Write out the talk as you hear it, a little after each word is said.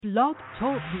Blog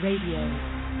Talk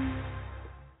Radio.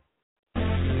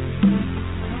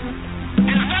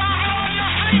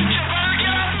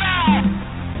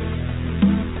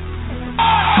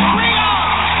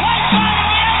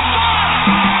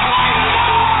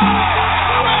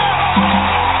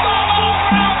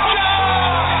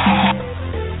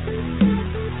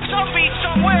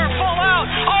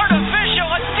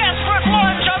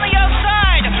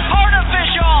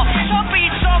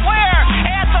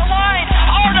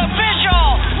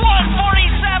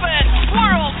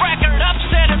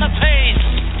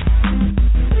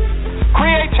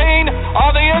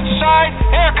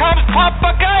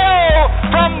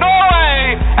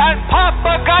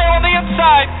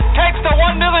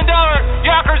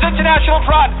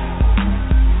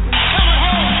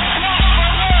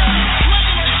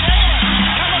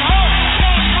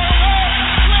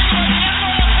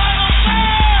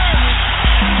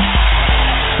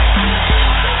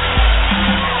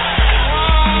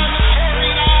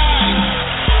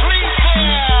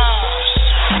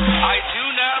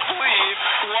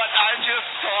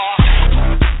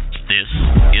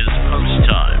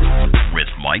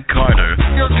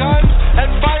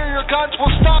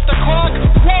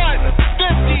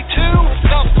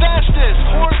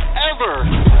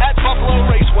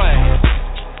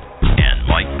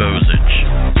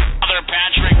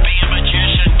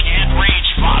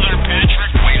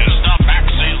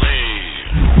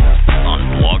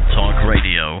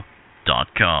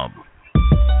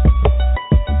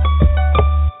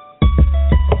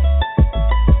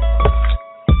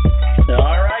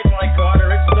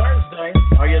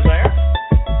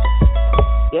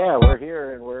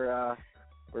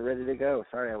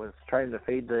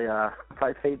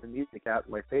 Fade the music out,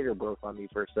 and my fader broke on me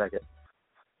for a second.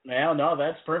 No,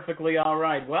 that's perfectly all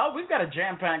right. Well, we've got a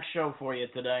jam-packed show for you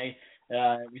today.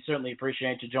 We certainly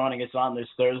appreciate you joining us on this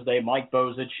Thursday. Mike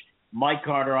Bozich, Mike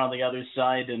Carter on the other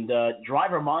side, and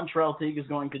driver Montrell Teague is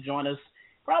going to join us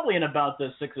probably in about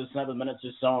 6 or 7 minutes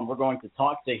or so, and we're going to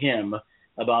talk to him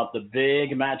about the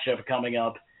big matchup coming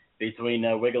up between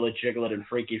Wiggle It Jiggleit and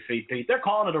Freaky Feet Pete. They're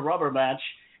calling it a rubber match,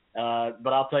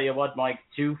 but I'll tell you what, Mike,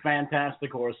 two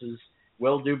fantastic horses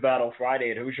will do battle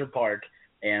Friday at Hoosier Park,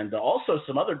 and also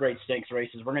some other great stakes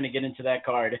races. We're going to get into that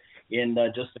card in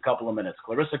just a couple of minutes.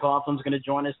 Clarissa Coughlin's going to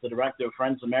join us, the director of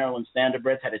Friends of Maryland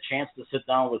Standardbreds. Had a chance to sit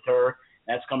down with her.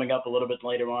 That's coming up a little bit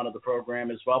later on in the program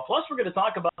as well. Plus, we're going to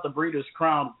talk about the Breeders'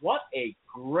 Crown. What a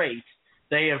great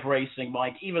day of racing,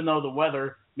 Mike, even though the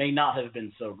weather may not have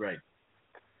been so great.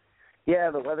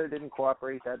 Yeah, the weather didn't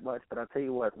cooperate that much, but I'll tell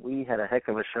you what, we had a heck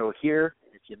of a show here.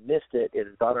 If you missed it, it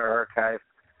is on our archive.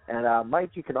 And,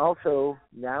 Mike, you can also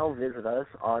now visit us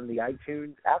on the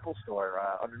iTunes Apple Store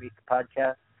underneath the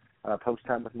podcast. Post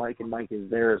Time with Mike, and Mike is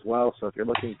there as well. So if you're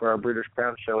looking for our British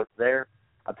Crown show, it's there.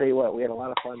 I'll tell you what, we had a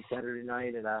lot of fun Saturday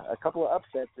night and a couple of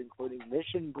upsets, including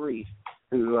Mission Brief,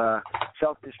 who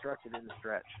self-destructed in the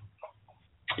stretch.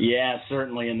 Yeah,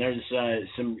 certainly. And there's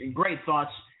some great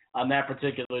thoughts on that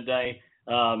particular day.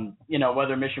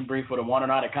 Whether Mission Brief would have won or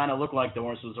not, it kind of looked like the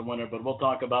horse was a winner, but we'll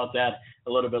talk about that a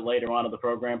little bit later on in the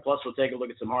program. Plus, we'll take a look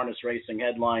at some harness racing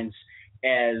headlines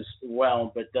as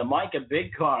well. But, Mike, a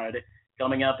big card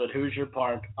coming up at Hoosier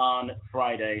Park on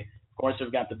Friday. Of course,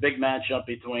 we've got the big matchup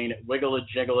between Wiggle It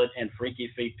Jiggleit and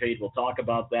Freaky Feet Pete. We'll talk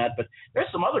about that. But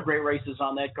there's some other great races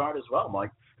on that card as well,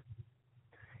 Mike.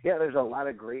 Yeah, there's a lot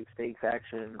of great stakes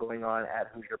action going on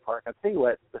at Hoosier Park. I'll tell you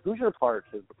what, the Hoosier Park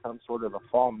has become sort of a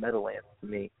fall Meadowlands to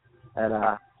me. And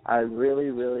I'm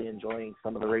really, really enjoying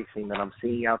some of the racing that I'm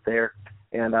seeing out there.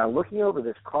 And looking over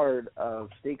this card of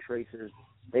stakes races,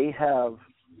 they have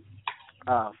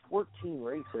 14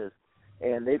 races,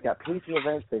 and they've got pacing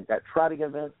events, they've got trotting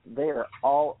events. They are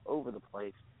all over the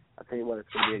place. I'll tell you what, it's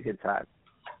going to be a good time.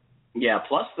 Yeah,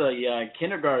 plus the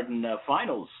kindergarten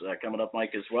finals coming up,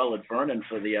 Mike, as well at Vernon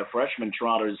for the freshman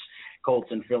trotters.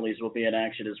 Colts and fillies will be in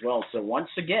action as well. So once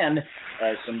again,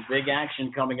 some big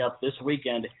action coming up this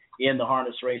weekend in the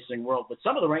harness racing world. But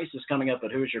some of the races coming up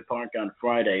at Hoosier Park on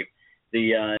Friday,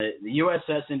 the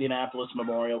USS Indianapolis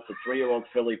Memorial for 3-year-old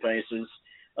filly paces.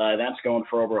 That's going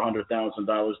for over $100,000.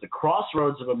 The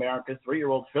Crossroads of America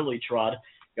 3-year-old filly trot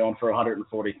going for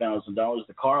 $140,000.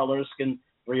 The Carl Erskine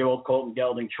 3-year-old Colton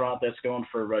Gelding trot, that's going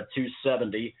for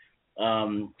 $270,000.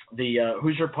 The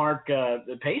Hoosier Park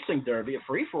the Pacing Derby, a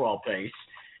free-for-all pace,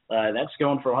 that's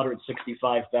going for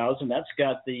 $165,000. That's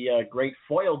got the Great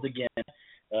Foiled again,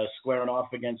 squaring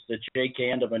off against the J.K.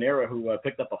 Endomanera, who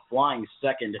picked up a flying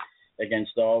second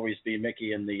against Always Be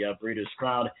Mickey in the Breeders'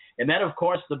 Crown. And then, of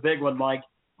course, the big one, Mike,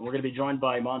 we're going to be joined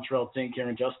by Montrell Teague here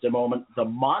in just a moment. The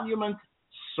Monument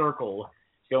Circle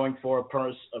going for a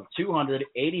purse of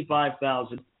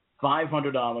 $285,000.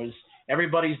 $500.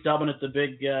 Everybody's dubbing it the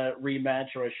big rematch,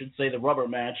 or I should say the rubber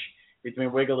match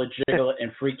between Wiggle It Jiggleit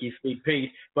and Freaky Feet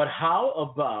Pete. But how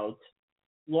about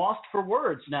Lost for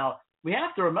Words? Now, we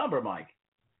have to remember, Mike,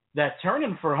 that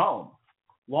turning for home,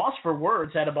 Lost for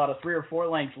Words had about a 3 or 4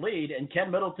 length lead, and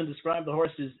Ken Middleton described the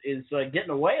horse is getting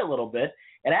away a little bit.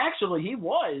 And actually, he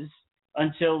was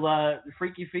until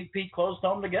Freaky Feet Pete closed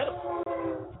home to get him.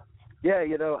 Yeah,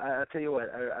 I'll tell you what,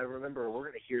 I remember we're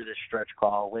going to hear this stretch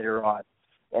call later on,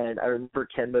 and I remember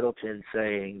Ken Middleton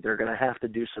saying they're going to have to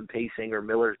do some pacing or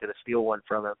Miller's going to steal one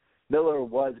from him. Miller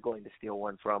was going to steal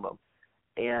one from him.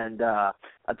 And I'll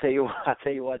tell you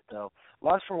what, though,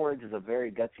 Lost for Words is a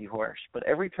very gutsy horse, but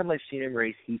every time I've seen him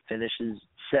race, he finishes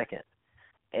second.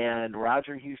 And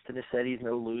Roger Houston has said he's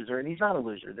no loser, and he's not a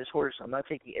loser. This horse, I'm not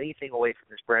taking anything away from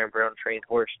this Brian Brown trained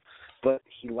horse, but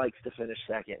he likes to finish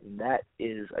second, and that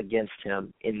is against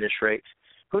him in this race.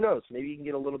 Who knows? Maybe you can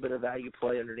get a little bit of value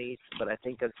play underneath, but I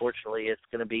think unfortunately it's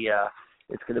going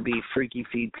to be Freaky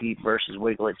Feet Pete versus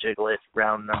Wiggle It Jiggleit,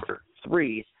 round number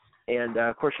 3. And,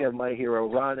 of course, you have My Hero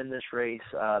Ron in this race.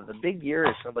 The big year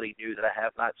is somebody new that I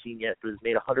have not seen yet, but has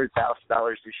made $100,000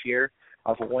 this year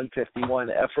off a 151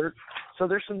 effort. So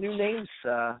there's some new names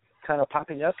kind of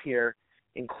popping up here,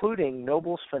 including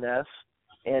Noble's Finesse,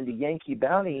 and Yankee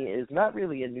Bounty is not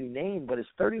really a new name, but is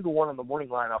 30-1 on the morning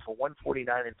line off a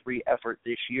 149-3 effort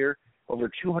this year, over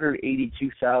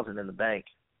 $282,000 in the bank.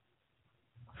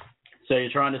 So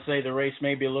you're trying to say the race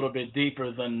may be a little bit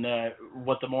deeper than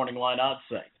what the morning line odds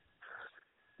say?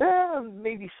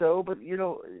 Maybe so, but,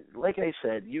 like I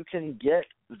said, you can get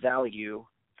value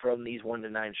from these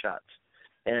 1-9 shots.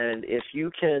 And if you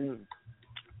can,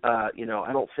 I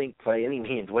don't think by any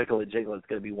means Wiggle It Jiggleit is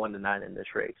going to be 1-9 in this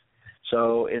race.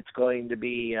 So it's going to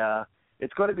be a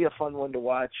fun one to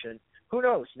watch. And who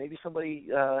knows? Maybe somebody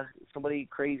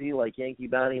crazy like Yankee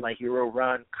Bounty, My Hero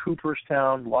Ron,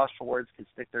 Cooperstown, Lost for Words could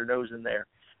stick their nose in there.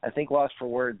 I think Lost for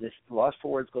Words, if Lost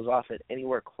for Words goes off at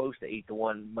anywhere close to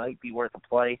 8-1, might be worth a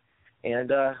play.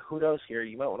 And who knows here?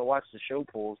 You might want to watch the show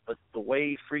pools, but the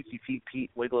way Freaky Feet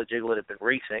Pete, Wiggle It Jiggleit have been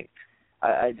racing,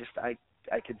 I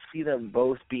could see them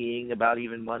both being about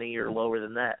even money or lower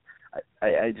than that.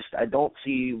 I don't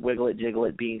see Wiggle It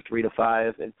Jiggleit being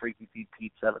 3-5 and Freaky Feet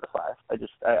Pete 7-5.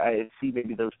 I see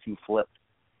maybe those two flipped.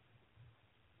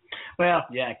 Well,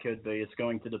 yeah, it could be. It's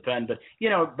going to depend. But,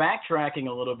 backtracking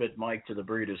a little bit, Mike, to the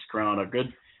Breeders' Crown, our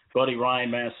good buddy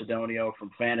Ryan Macedonio from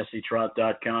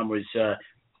FantasyTrot.com was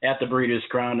at the Breeders'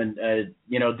 Crown and,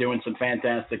 doing some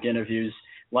fantastic interviews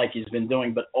like he's been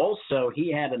doing. But also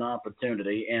he had an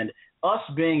opportunity, and us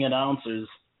being announcers,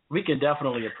 we can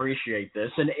definitely appreciate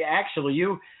this. And actually,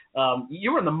 you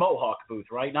were in the Mohawk booth,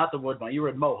 right? Not the Woodbine. You were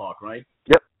at Mohawk, right?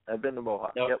 Yep, I've been to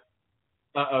Mohawk. Yep.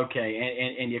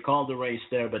 Okay, and you called the race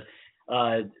there, but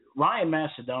Ryan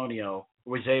Macedonio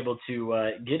was able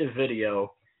to get a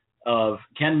video of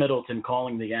Ken Middleton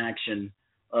calling the action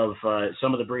of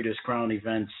some of the Breeders' Crown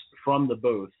events from the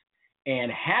booth.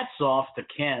 And hats off to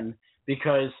Ken,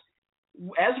 because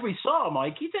as we saw,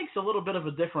 Mike, he takes a little bit of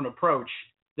a different approach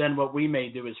than what we may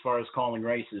do as far as calling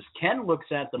races. Ken looks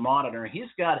at the monitor.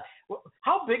 He's got –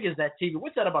 how big is that TV?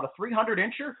 What's that, about a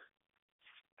 300-incher?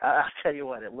 I'll tell you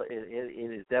what, it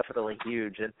is definitely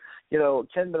huge. And,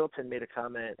 Ken Middleton made a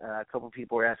comment. A couple of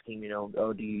people were asking, do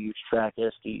you use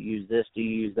Trackist? Do you use this? Do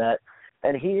you use that?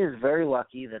 And he is very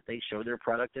lucky that they show their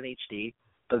product in HD.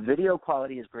 The video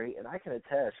quality is great, and I can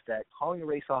attest that calling a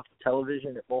race off the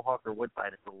television at Mohawk or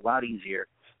Woodbine is a lot easier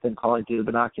than calling through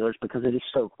the binoculars because it is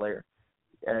so clear.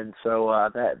 And so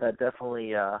that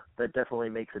definitely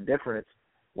makes a difference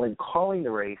when calling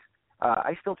the race.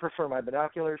 I still prefer my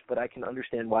binoculars, but I can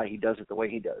understand why he does it the way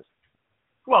he does.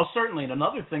 Well, certainly. And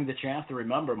another thing that you have to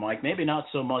remember, Mike, maybe not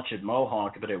so much at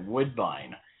Mohawk, but at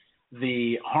Woodbine,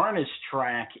 the harness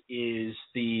track is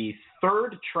the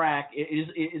third track,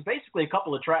 is basically a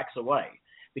couple of tracks away,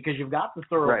 because you've got the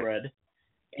thoroughbred, right,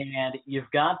 and you've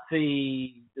got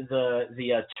the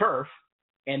turf,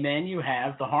 and then you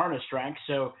have the harness track.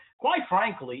 So quite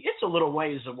frankly, it's a little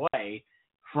ways away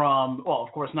from, well,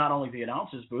 of course, not only the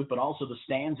announcer's booth, but also the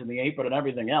stands and the apron and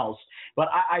everything else. But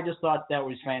I just thought that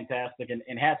was fantastic,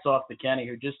 and hats off to Kenny,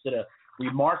 who just did a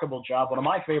remarkable job. One of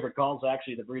my favorite calls,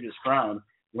 actually, the Breeders' Crown,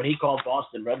 when he called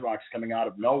Boston Red Rocks coming out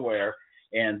of nowhere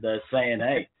and saying,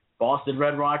 hey, Boston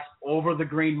Red Rocks over the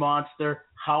Green Monster.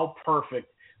 How perfect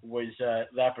was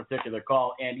that particular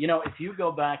call? And, if you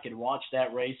go back and watch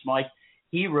that race, Mike,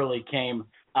 he really came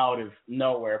out of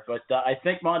nowhere. But I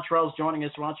think Montrell's joining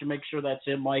us. Why don't you make sure that's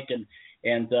him, Mike?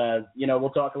 And we'll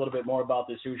talk a little bit more about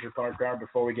this Hoosier Park card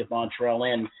before we get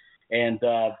Montrell in. And,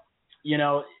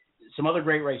 some other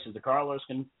great races. The Carl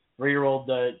Erskine 3-year-old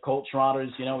Colt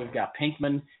Trotters. You know, we've got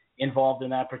Pinkman involved in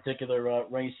that particular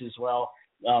race as well.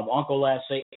 Uncle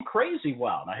Lassay, Crazy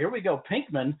Wow. Now, here we go.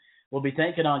 Pinkman will be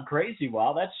taking on Crazy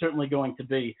Wow. That's certainly going to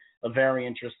be a very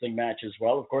interesting match as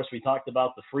well. Of course, we talked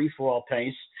about the free-for-all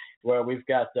pace, where we've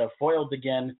got Foiled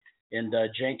Again and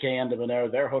J.K.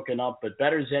 Endemanero. They're hooking up, but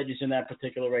Bettor's Edge is in that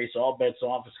particular race. All bets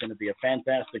off. It's going to be a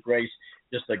fantastic race.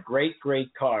 Just a great,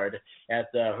 great card at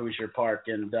Hoosier Park.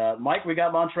 And, Mike, we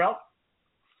got Montrell?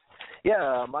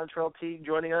 Yeah, Montrell Teague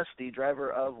joining us, the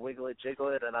driver of Wiggle It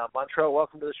Jiggleit. And Montrell,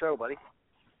 welcome to the show, buddy.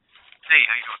 Hey,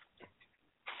 how you doing?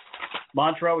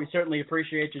 Montrell, we certainly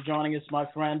appreciate you joining us, my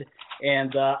friend.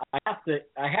 And I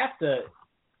have to,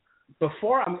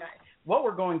 what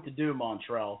we're going to do,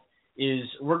 Montrell, is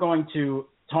we're going to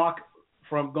talk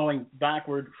from going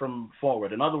backward from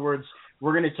forward. In other words,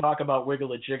 we're going to talk about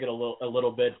Wiggle It Jiggleit a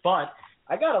little bit, but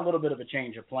I got a little bit of a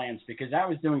change of plans because I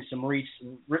was doing a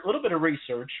little bit of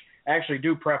research. I actually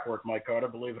do prep work, Mike Carter,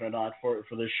 believe it or not, for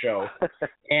this show.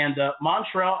 And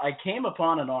Montrell, I came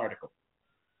upon an article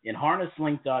in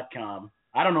harnesslink.com.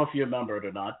 I don't know if you remember it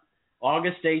or not.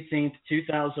 August 18th,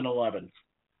 2011.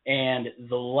 And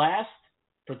the last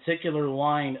particular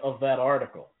line of that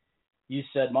article, you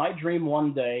said, "My dream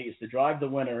one day is to drive the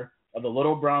winner of the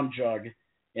Little Brown Jug,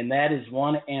 and that is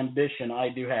one ambition I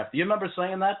do have." Do you remember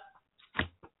saying that?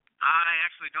 I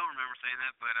actually don't remember saying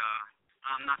that, but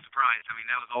I'm not surprised. I mean,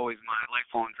 that was always my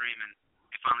lifelong dream, and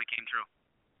it finally came true.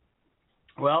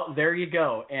 Well, there you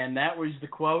go. And that was the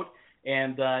quote.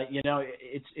 And,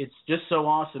 it's just so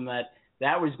awesome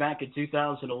that was back in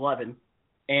 2011.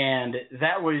 And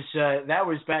that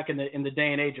was back in the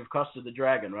day and age of Custer the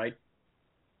Dragon, right?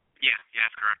 Yeah,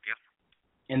 that's correct. Yep.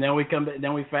 And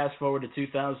then we fast forward to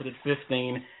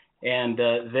 2015, and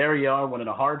there you are, winning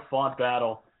a hard-fought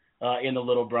battle in the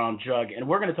Little Brown Jug. And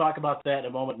we're going to talk about that in a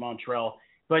moment, Montrell.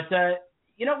 But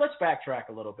let's backtrack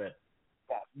a little bit.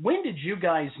 When did you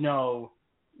guys know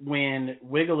when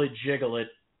Wiggle It Jiggleit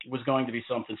was going to be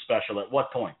something special? At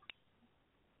what point?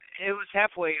 It was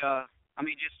halfway.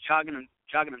 Just jogging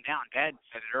them down. Dad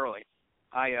said it early.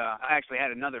 I actually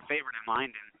had another favorite in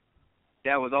mind, and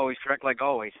Dad was always correct like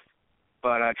always.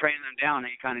 But training them down,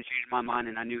 he kind of changed my mind,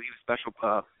 and I knew he was special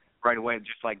right away,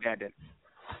 just like Dad did.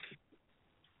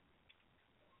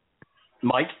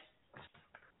 Mike?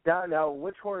 Now,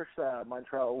 which horse,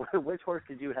 Montrell, which horse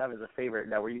did you have as a favorite?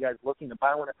 Now, were you guys looking to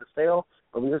buy one at the sale,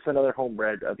 or was this another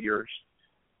homebred of yours?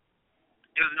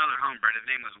 It was another homebred. His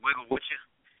name was Wiggle It Jiggleit.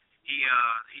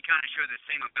 He kind of showed the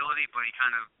same ability, but he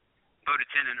kind of voted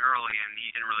 10 in early, and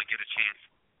he didn't really get a chance.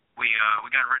 We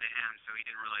got rid of him, so he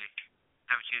didn't really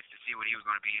have a chance to see what he was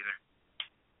going to be either.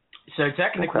 So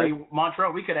technically, okay.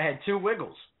 Montrell, we could have had two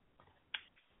Wiggles.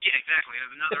 Yeah, exactly. It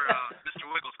was another Mr.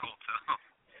 Wiggles colt. So.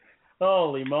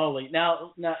 Holy moly!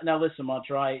 Now, listen,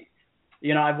 Montrell.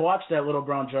 I've watched that Little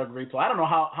Brown Jug replay. I don't know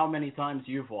how many times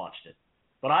you've watched it,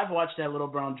 but I've watched that Little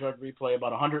Brown Jug replay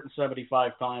about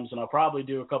 175 times, and I'll probably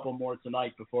do a couple more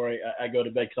tonight before I go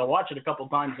to bed, because I watch it a couple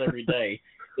times every day.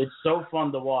 It's so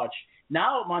fun to watch.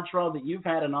 Now, Montrell, that you've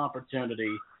had an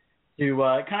opportunity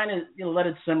to kind of let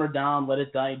it simmer down, let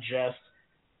it digest,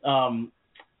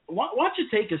 why don't you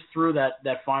take us through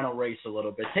that final race a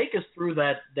little bit? Take us through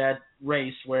that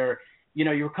race where,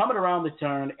 you were coming around the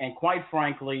turn, and quite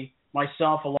frankly,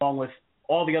 myself, along with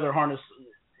all the other harness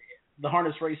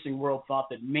racing world, thought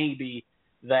that maybe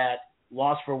that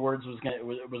Lost for Words was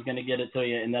going to get it to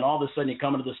you, and then all of a sudden you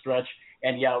come into the stretch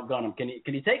and you outgun him.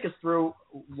 Can you take us through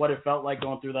what it felt like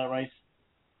going through that race?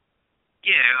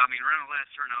 Yeah, around the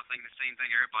last turn, I was thinking the same thing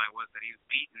everybody was, that he was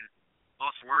beaten.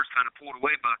 Lost for Words kind of pulled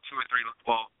away about 1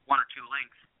 or 2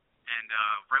 lengths, and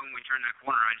right when we turned that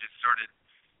corner, I just started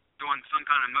doing some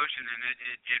kind of motion, and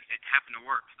it happened to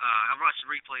work. I watched the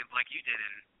replay like you did,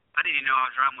 and I didn't even know I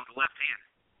was driving with the left hand.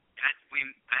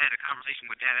 I had a conversation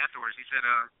with Dad afterwards. He said,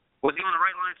 was he on the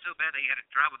right line so bad that he had to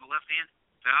drive with the left hand?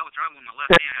 So I was driving with my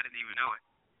left hand. I didn't even know it.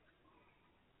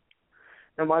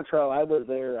 Now, Montrell, I was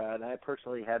there, and I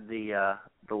personally had the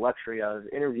luxury of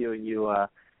interviewing you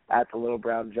at the Little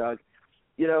Brown Jug.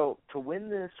 To win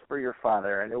this for your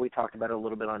father, I know we talked about it a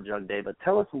little bit on Jug Day, but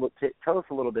tell us a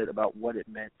little bit about what it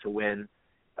meant to win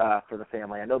for the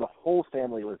family. I know the whole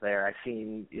family was there. I've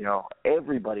seen,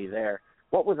 everybody there.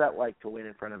 What was that like to win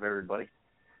in front of everybody?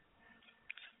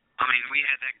 We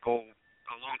had that goal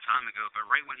a long time ago, but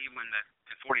right when he won that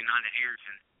 49 at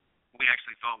Harrington, we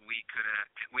actually thought we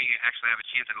actually have a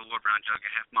chance at a Little Brown Jug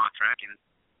at half-mile track, and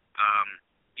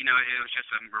it was just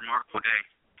a remarkable day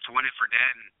to win it for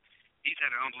Dad, and he's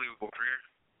had an unbelievable career.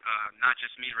 Not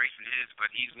just me racing his, but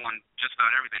he's won just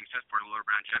about everything except for the Little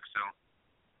Brown Jug. So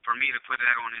for me to put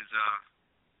that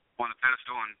on the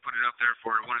pedestal and put it up there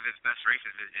for one of his best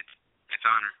races, it's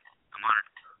honor. I'm honored.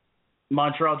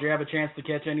 Montrell, did you have a chance to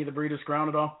catch any of the Breeders' Crown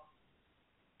at all?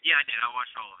 Yeah, I did. I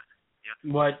watched all of it. Yep.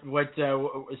 What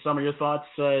some of your thoughts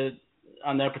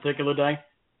on that particular day?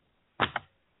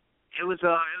 It was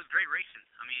great racing.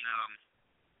 I mean,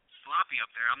 sloppy up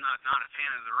there. I'm not a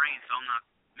fan of the rain, so I'm not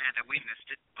mad that we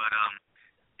missed it. But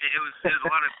it was a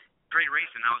lot of great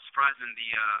racing. I was surprised in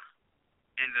the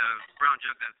brown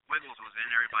jug that Wiggles was in.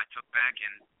 Everybody took back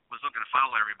and was looking to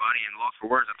follow everybody and lost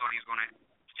for words. I thought he was going to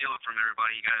steal it from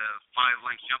everybody. He got a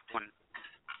 5-length jump on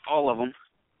all of them,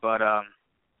 but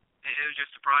it was just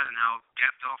surprising how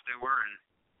gapped off they were, and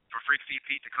for Freak Feet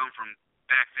Pete to come from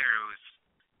back there,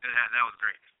 that was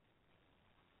great.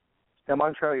 Now,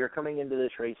 Montrell, you're coming into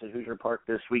this race at Hoosier Park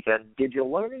this weekend. Did you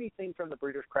learn anything from the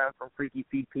Breeders' Crown from Freaky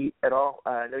Feet Pete at all?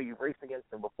 I know you've raced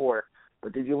against him before,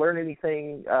 but did you learn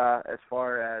anything as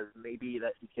far as maybe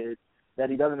that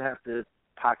he doesn't have to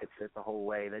pocket sit the whole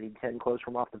way, that he can close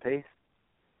from off the pace?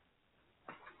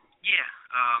 Yeah.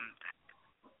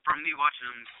 From me watching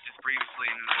him just previously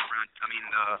in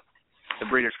the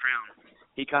Breeders' Crown,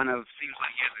 he kind of seems like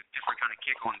he has a different kind of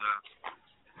kick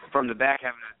from the back,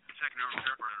 having a second over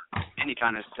trip or any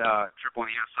kind of trip on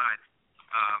the outside.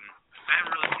 I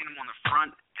haven't really seen him on the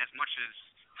front as much as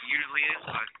he usually is,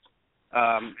 but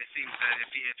it seems that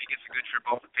if he gets a good trip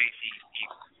off the pace, he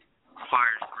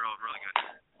fires really good.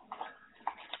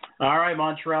 All right,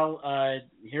 Montrell,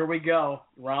 here we go.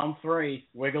 Round 3,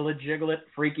 Wiggle It Jiggleit,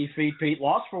 Freaky Feet Pete.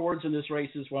 Lost for words in this race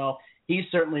as well. He'd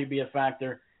certainly be a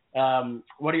factor.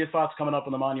 What are your thoughts coming up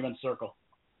in the Monument Circle?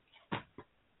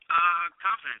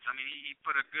 Confidence. I mean, he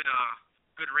put a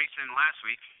good race in last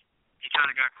week. He kind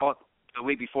of got caught the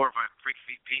week before by Freaky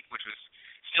Feet Pete, which was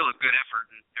still a good effort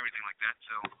and everything like that.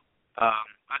 So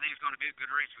I think it's going to be a good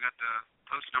race. We got the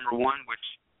post number 1, which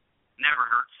never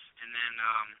hurts, and then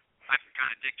I can kind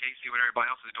of dictate, see what everybody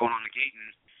else is doing on the gate, and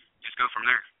just go from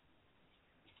there.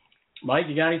 Mike,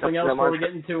 you got anything else before we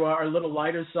get into our little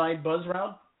lighter side buzz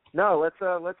round? No, let's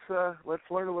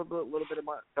learn a little bit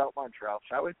about Montrell,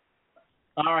 shall we?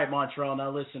 All right, Montrell. Now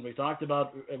listen, we talked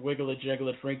about Wiggle It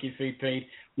Jiggleit, Freaky Feet Pete.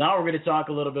 Now we're going to talk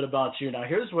a little bit about you. Now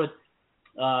here's what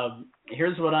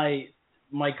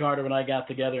Mike Carter and I got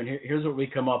together, and here's what we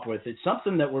come up with. It's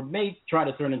something that we may try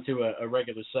to turn into a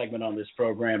regular segment on this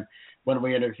program when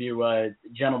we interview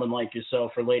gentlemen like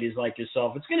yourself or ladies like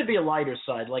yourself. It's going to be a lighter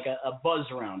side, like a buzz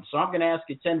round. So I'm going to ask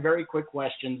you 10 very quick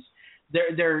questions.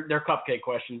 They're cupcake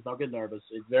questions. Don't get nervous.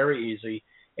 It's very easy,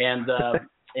 and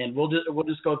we'll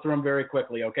just go through them very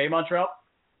quickly. Okay, Montrell?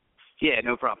 Yeah,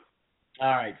 no problem. All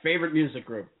right. Favorite music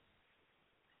group?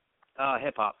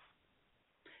 Hip hop.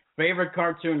 Favorite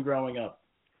cartoon growing up?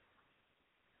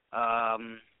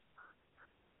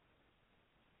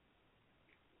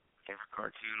 Favorite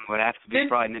cartoon would have to be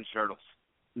probably Ninja Turtles.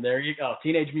 There you go,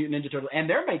 Teenage Mutant Ninja Turtles. And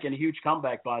they're making a huge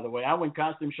comeback, by the way. I went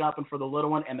costume shopping for the little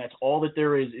one, and that's all that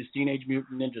there is Teenage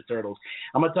Mutant Ninja Turtles.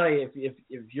 I'm going to tell you,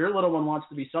 if your little one wants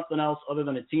to be something else other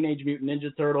than a Teenage Mutant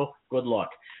Ninja Turtle, good luck.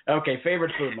 Okay,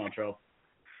 favorite food, Montrell?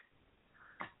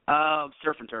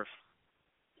 Surf and turf.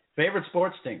 Favorite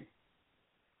sports team?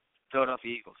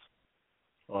 Philadelphia Eagles.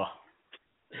 Oh.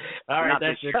 All right,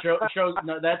 that's it.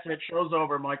 That's it. Show's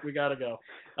over, Mike. We got to go.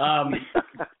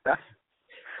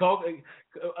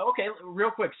 Okay,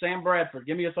 real quick, Sam Bradford.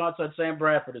 Give me your thoughts on Sam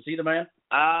Bradford. Is he the man?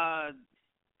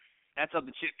 That's up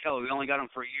to Chip Kelly. We only got him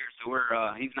for a year, so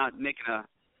he's not making a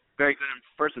very good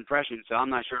first impression, so I'm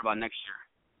not sure about next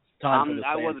year.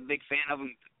 I was a big fan of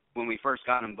him when we first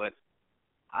got him, but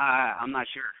I'm not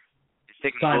sure. It's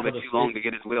taking a little bit too long to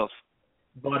get his wheels.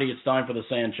 Buddy, it's time for the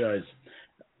Sanchez.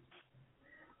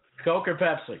 Coke or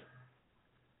Pepsi?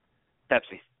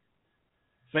 Pepsi.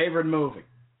 Favorite movie?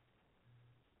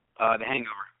 The Hangover.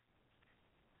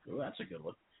 Ooh, that's a good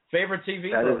one. Favorite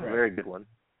TV program? That is a very good one.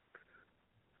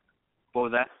 What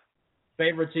was that?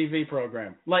 Favorite TV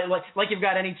program? Like you've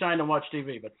got any time to watch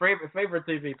TV, but favorite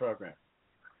TV program?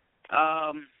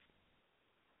 I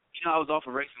was off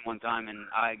of racing one time, and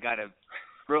I got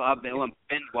I've been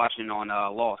binge watching on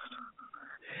Lost.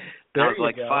 I was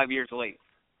like 5 years late.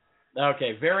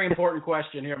 Okay, very important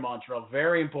question here, Montrell.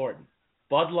 Very important.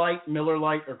 Bud Light, Miller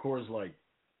Lite, or Coors Light?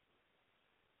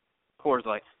 Coors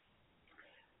Light.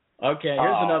 Okay,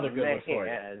 here's another good one for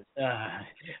you.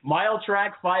 Mile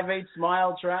track, 5/8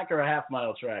 mile track, or a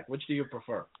half-mile track? Which do you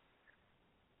prefer?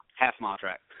 Half-mile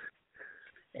track.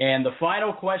 And the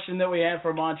final question that we have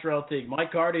for Montrell Teague.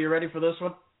 Mike Carter, you ready for this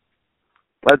one?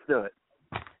 Let's do it.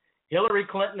 Hillary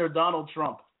Clinton or Donald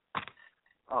Trump?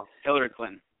 Oh, Hillary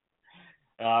Clinton.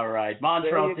 All right.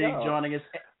 Montrell Teague joining us.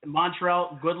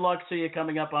 Montrell, good luck to you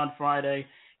coming up on Friday.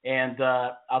 And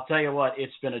I'll tell you what,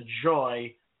 it's been a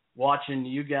joy watching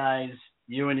you guys,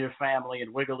 you and your family,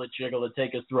 and Wiggle It Jiggleit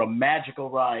take us through a magical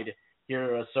ride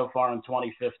here so far in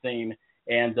 2015.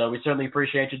 And we certainly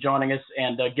appreciate you joining us,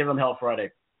 and give them hell Friday.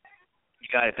 You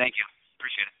got it. Thank you.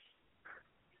 Appreciate it.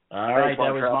 All right,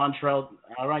 that was Montrell.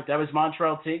 All right, that was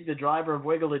Montrell Teague, the driver of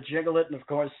Wiggle It Jiggleit, and of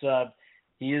course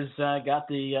he has got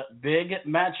the big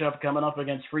matchup coming up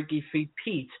against Freaky Feet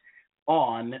Pete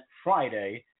on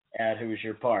Friday at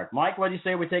Hoosier Park. Mike, what do you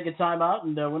say we take a time out,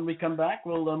 and when we come back,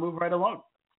 we'll move right along.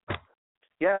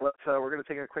 Yeah, we're going to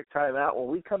take a quick time out. When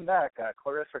we come back,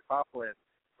 Clarissa Coughlin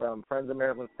from Friends of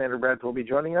Maryland Standardbreds will be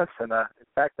joining us, and in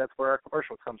fact, that's where our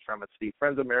commercial comes from. It's the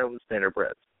Friends of Maryland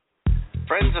Standardbreds.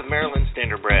 Friends of Maryland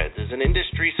Standardbreds is an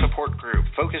industry support group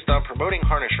focused on promoting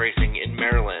harness racing in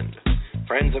Maryland.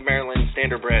 Friends of Maryland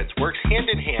Standardbreds works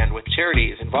hand-in-hand with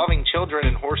charities involving children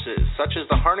and horses, such as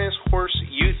the Harness Horse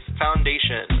Youth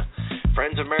Foundation.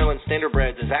 Friends of Maryland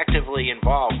Standardbreds is actively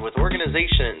involved with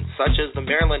organizations such as the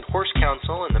Maryland Horse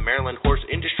Council and the Maryland Horse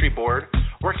Industry Board,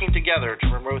 working together to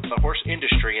promote the horse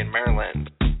industry in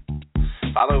Maryland.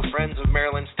 Follow Friends of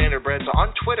Maryland Standardbreds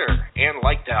on Twitter and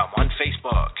like them on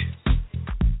Facebook.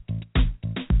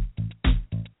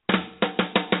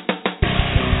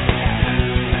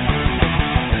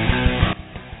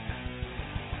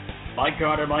 Mike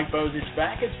Carter, Mike Bozich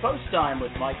back. It's post time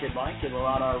with Mike and Mike, and we're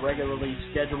on our regularly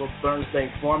scheduled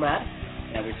Thursday format,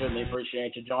 and we certainly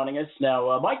appreciate you joining us.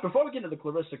 Now, Mike, before we get into the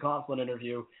Clarissa Coughlin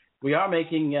interview, we are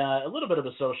making a little bit of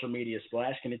a social media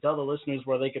splash. Can you tell the listeners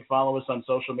where they could follow us on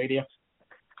social media?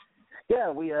 Yeah,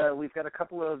 we've got a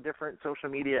couple of different social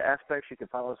media aspects. You can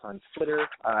follow us on Twitter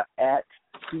at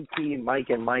PT Mike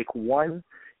and Mike 1.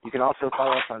 You can also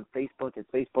follow us on Facebook at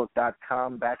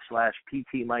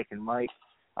facebook.com/PT Mike and Mike.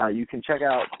 You can check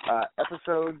out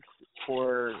episodes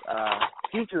for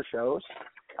future shows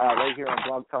right here on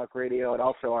Blog Talk Radio, and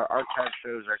also our archive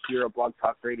shows are here on Blog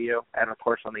Talk Radio and, of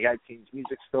course, on the iTunes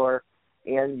Music Store.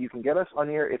 And you can get us on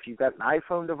here if you've got an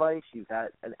iPhone device, you've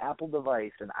got an Apple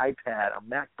device, an iPad, a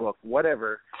MacBook,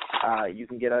 whatever. You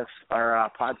can get us our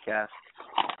podcast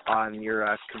on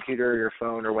your computer, your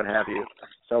phone, or what have you.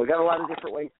 So we got a lot of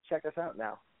different ways to check us out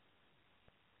now.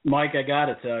 Mike, I got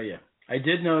to tell you, I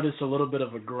did notice a little bit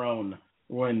of a groan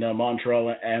when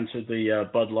Montrell answered the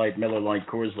Bud Light, Miller Lite,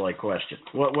 Coors Light question.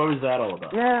 What was that all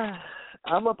about? Yeah,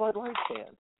 I'm a Bud Light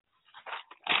fan.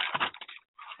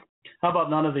 How about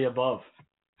none of the above?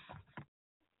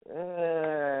 Nah.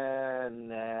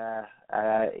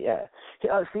 Yeah.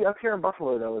 See, up here in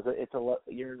Buffalo, though,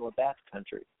 you're in Labatt's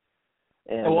country.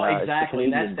 And, well,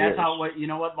 exactly. That's how. You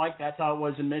know what, Mike? That's how it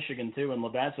was in Michigan too. And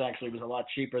Labatt's actually was a lot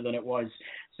cheaper than it was,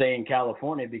 say, in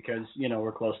California, because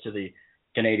we're close to the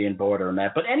Canadian border and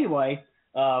that. But anyway,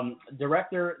 the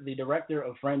director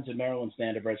of Friends of Maryland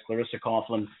Standardbreds, Clarissa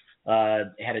Coughlin,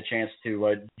 had a chance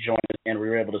to join us, and we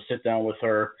were able to sit down with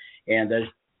her. And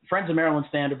Friends of Maryland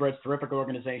Standardbreds, terrific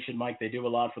organization, Mike. They do a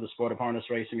lot for the sport of harness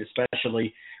racing,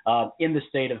 especially in the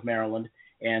state of Maryland.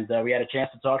 And we had a chance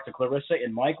to talk to Clarissa.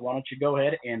 And, Mike, why don't you go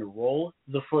ahead and roll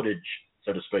the footage,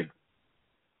 so to speak.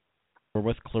 We're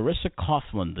with Clarissa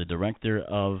Coughlin, the director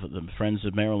of the Friends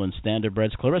of Maryland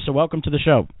Standardbreds. Clarissa, welcome to the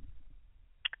show.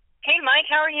 Hey, Mike,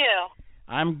 how are you?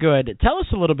 I'm good. Tell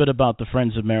us a little bit about the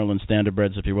Friends of Maryland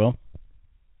Standardbreds, if you will.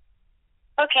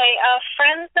 Okay,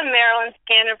 Friends of Maryland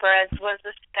Standardbreds was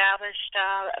established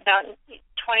about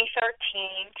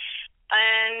 2013.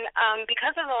 And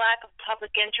because of the lack of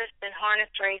public interest in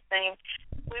harness racing,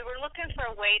 we were looking for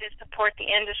a way to support the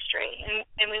industry.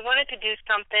 And we wanted to do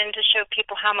something to show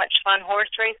people how much fun horse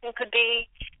racing could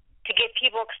be, to get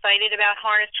people excited about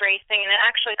harness racing and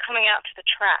actually coming out to the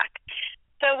track.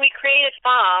 So we created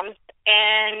FOMS,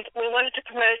 and we wanted to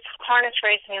promote harness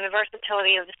racing and the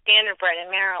versatility of the Standardbred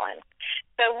in Maryland.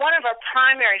 So one of our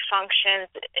primary functions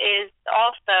is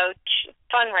also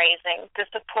fundraising to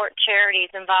support charities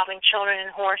involving children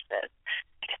and horses.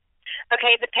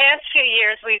 Okay, the past few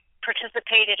years we've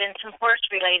participated in some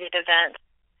horse-related events,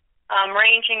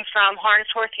 ranging from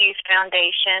Harness Horse Youth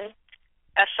Foundation,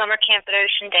 a summer camp at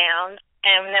Ocean Downs,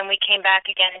 and then we came back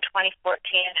again in 2014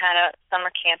 and had a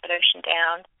summer camp at Ocean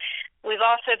Downs. We've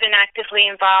also been actively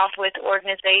involved with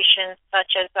organizations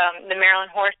such as the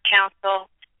Maryland Horse Council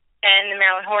and the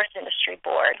Maryland Horse Industry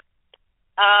Board.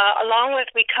 Along with,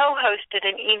 we co-hosted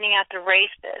an evening at the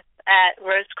races at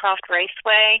Rosecroft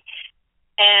Raceway,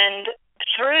 and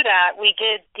through that we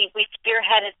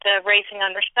spearheaded the racing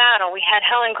under saddle. We had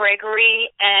Helen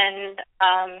Gregory and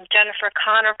Jennifer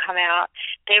Connor come out.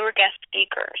 They were guest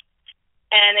speakers,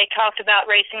 and they talked about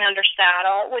racing under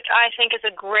saddle, which I think is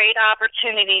a great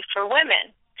opportunity for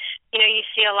women. you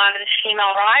see a lot of the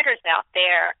female riders out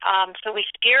there. So we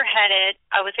spearheaded.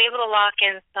 I was able to lock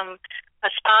in a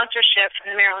sponsorship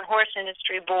from the Maryland Horse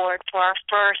Industry Board for our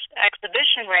first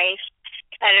exhibition race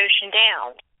at Ocean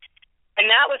Downs. And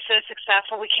that was so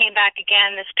successful, we came back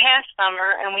again this past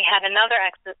summer, and we had another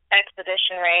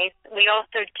exhibition race. We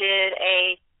also did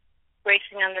a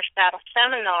Racing Under Saddle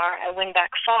seminar at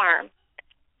Winbeck Farm.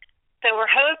 So we're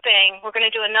hoping we're going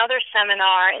to do another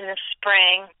seminar in the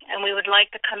spring, and we would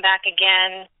like to come back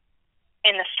again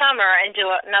in the summer and do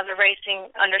another Racing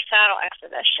Under Saddle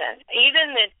exhibition.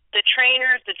 Even the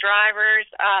trainers, the drivers,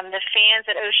 the fans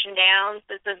at Ocean Downs,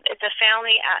 it's a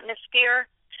family atmosphere.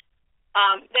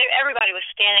 Everybody was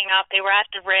standing up. They were at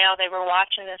the rail. They were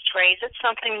watching this race. It's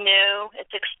something new.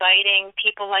 It's exciting.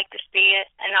 People like to see it,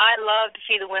 and I love to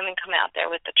see the women come out there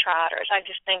with the trotters. I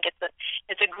just think it's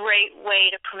a great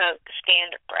way to promote the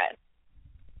standardbred.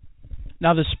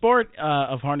 Now, the sport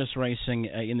of harness racing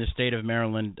in the state of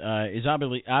Maryland is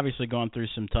obviously gone through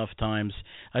some tough times.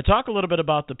 Talk a little bit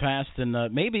about the past and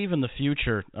maybe even the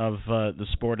future of the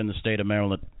sport in the state of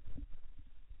Maryland.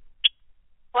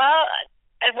 Well,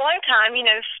 at one time,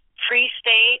 Free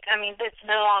State, it's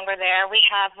no longer there. We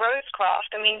have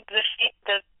Rosecroft.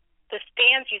 The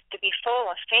stands used to be full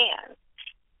of fans.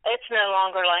 It's no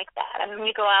longer like that.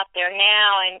 You go out there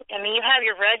now, and you have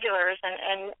your regulars,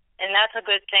 and that's a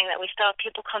good thing that we still have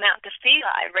people come out to see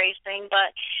live racing,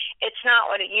 but it's not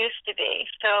what it used to be.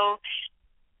 So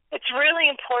it's really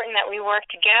important that we work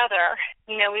together.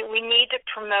 We need to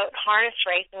promote harness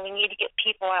racing. We need to get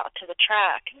people out to the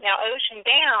track. Now, Ocean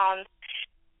Downs,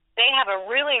 they have a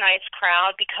really nice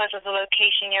crowd because of the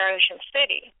location near Ocean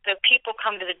City. So people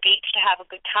come to the beach to have a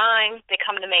good time. They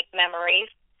come to make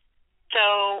memories.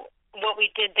 So what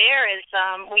we did there is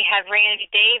we had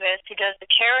Randy Davis, who does the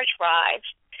carriage rides.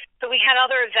 So we had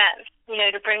other events,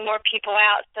 to bring more people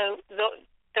out. So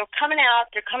they're coming out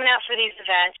for these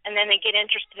events, and then they get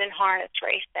interested in harness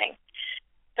racing.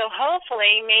 So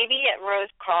hopefully, maybe at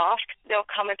Rosecroft,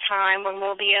 there'll come a time when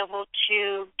we'll be able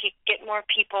to get more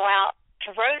people out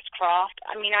to Rosecroft.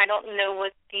 I don't know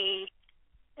what the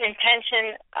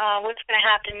intention, what's going to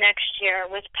happen next year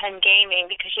with Penn Gaming,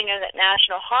 because that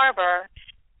National Harbor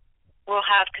will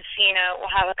have a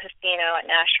casino at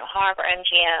National Harbor,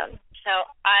 MGM. So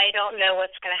I don't know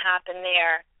what's going to happen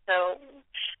there. So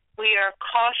we are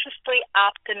cautiously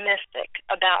optimistic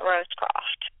about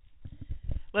Rosecroft.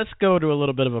 Let's go to a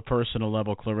little bit of a personal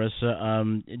level, Clarissa.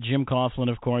 Jim Coughlin,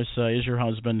 of course, is your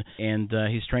husband, and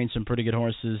he's trained some pretty good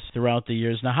horses throughout the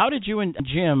years. Now, how did you and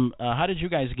Jim, how did you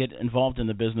guys get involved in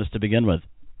the business to begin with?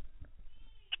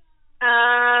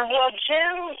 Well,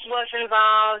 Jim was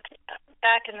involved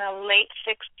back in the late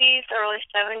 60s, early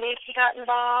 70s. He got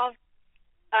involved.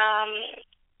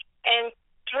 And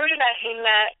through that, he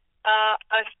met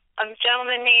a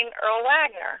gentleman named Earl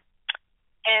Wagner.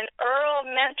 And Earl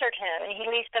mentored him, and he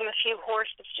leased him a few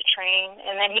horses to train,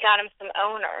 and then he got him some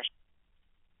owners.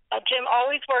 Jim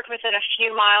always worked within a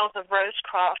few miles of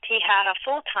Rosecroft. He had a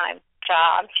full-time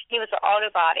job. He was an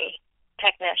auto body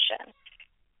technician.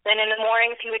 Then in the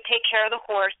mornings, he would take care of the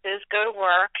horses, go to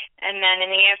work, and then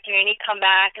in the afternoon, he'd come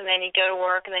back, and then he'd go to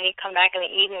work, and then he'd come back in the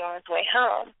evening on his way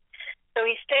home. So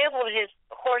he stabled his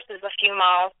horses a few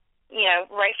miles,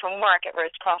 right from work at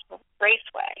Rosecroft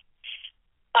Raceway.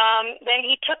 Then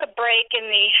he took a break in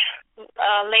the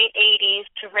late 80s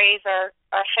to raise our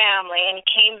family, and he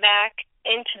came back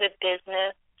into the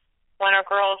business when our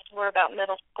girls were about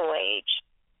middle school age.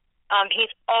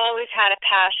 He's always had a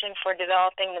passion for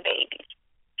developing the babies.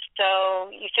 So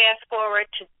you fast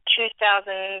forward to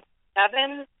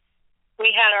 2007, we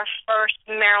had our first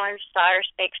Maryland Sire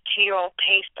Stakes 2-year-old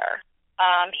pacer.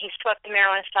 He swept the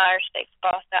Maryland Sire Stakes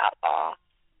Boss Outlaw.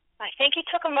 I think he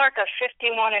took a mark of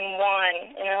 51-1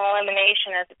 in an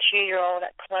elimination as a 2-year-old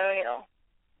at Colonial.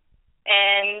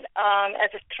 And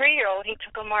as a 3-year-old, he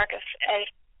took a mark of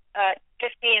 50-1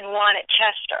 at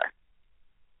Chester.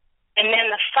 And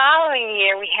then the following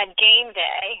year, we had Game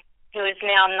Day, who is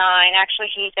now 9.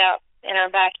 Actually, he's out in our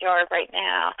backyard right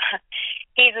now.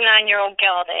 He's a 9-year-old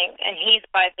gelding, and he's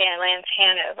by Badlands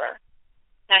Hanover.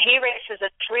 Now, he races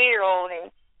a 3-year-old in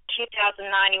 2009.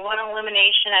 He won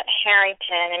elimination at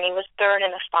Harrington, and he was third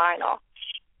in the final.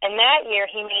 And that year,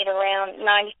 he made around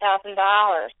 $90,000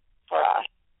 for us.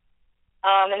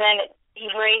 And then he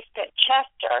raced at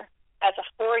Chester as a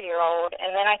 4-year-old,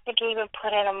 and then I think he even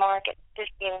put in a mark at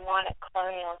 50-1 at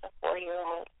Colonial as a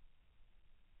 4-year-old.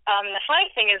 The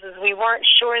funny thing is we weren't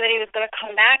sure that he was going to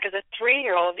come back as a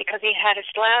 3-year-old because he had a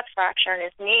slab fracture in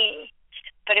his knee.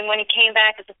 But when he came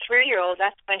back as a 3-year-old,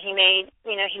 that's when he made,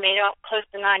 he made close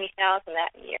to $90,000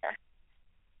 that year.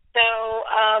 So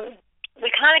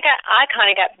I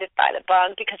kind of got bit by the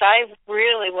bug because I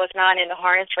really was not into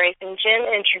harness racing. Jim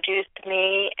introduced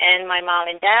me and my mom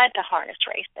and dad to harness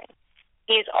racing.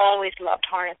 He's always loved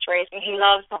harness racing. He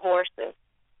loves the horses.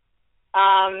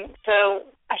 So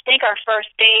I think our first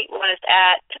date was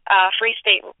at Free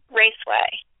State Raceway,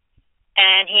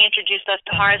 and he introduced us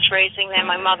to harness racing. Then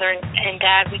my mother and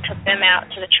dad, we took them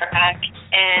out to the track,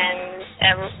 and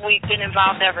we've been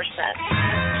involved ever since.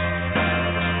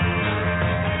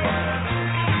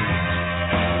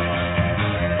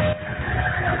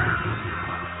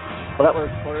 Well, that was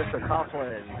Clarissa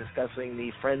Coughlin discussing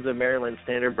the Friends of Maryland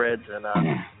Standardbreds, and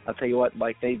I'll tell you what,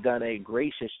 Mike, they've done a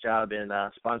gracious job in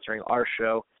sponsoring our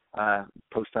show,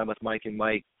 Post Time with Mike and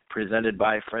Mike, presented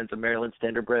by Friends of Maryland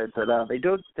Standardbreds. And they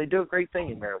do a great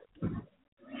thing in Maryland.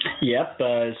 Yep,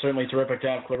 certainly terrific to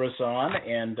have Clarissa on,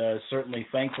 and certainly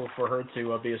thankful for her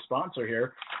to be a sponsor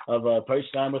here of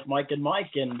Post Time with Mike and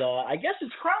Mike. And I guess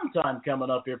it's crown time coming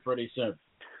up here pretty soon.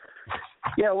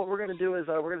 Yeah, what we're going to do is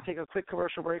we're going to take a quick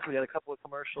commercial break. We got a couple of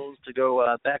commercials to go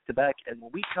back to back, and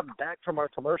when we come back from our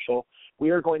commercial,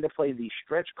 we are going to play the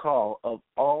stretch call of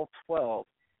all 12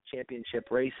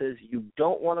 championship races. You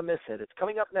don't want to miss it. It's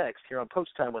coming up next here on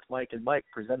Post Time with Mike and Mike,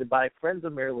 presented by Friends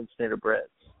of Maryland Standardbreds.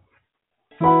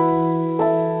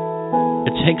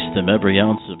 It takes them every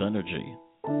ounce of energy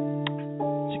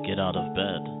to get out of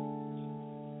bed.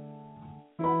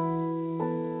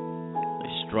 They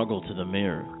struggle to the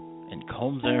mirror and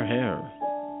comb their hair,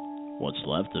 what's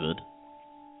left of it.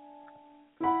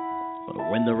 But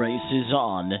when the race is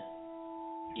on,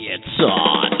 it's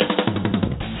on.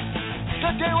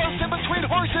 The Delos in between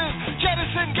horses.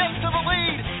 Jettison gets to the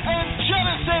lead, and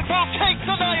Jettison will take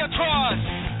the Niatron.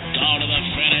 Down to the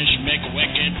finish, Mick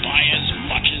Wicked by as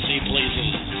much as he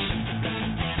pleases.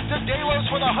 The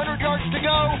Delos with 100 yards to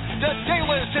go. The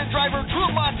Delos and driver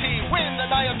Drew Monty win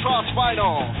the Niatron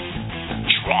final.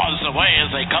 Draws away as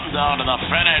they come down to the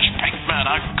finish. Pinkman,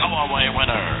 a go-away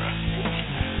winner.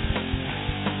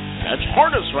 That's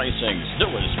Harness Racing's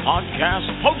newest podcast,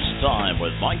 Post Time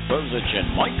with Mike Bozich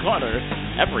and Mike Carter,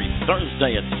 every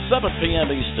Thursday at 7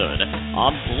 p.m. Eastern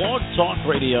on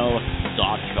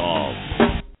blogtalkradio.com.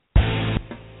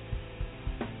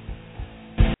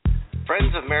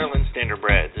 Friends of Maryland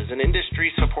Standardbreds is an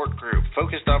industry support group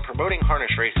focused on promoting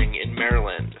harness racing in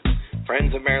Maryland.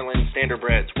 Friends of Maryland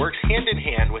Standardbreds works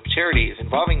hand-in-hand with charities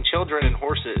involving children and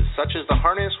horses, such as the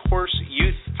Harness Horse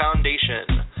Youth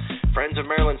Foundation. Friends of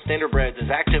Maryland Standardbreds is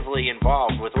actively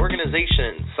involved with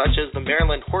organizations such as the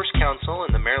Maryland Horse Council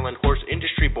and the Maryland Horse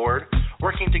Industry Board,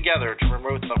 working together to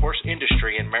promote the horse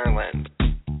industry in Maryland.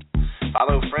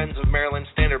 Follow Friends of Maryland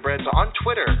Standardbreds on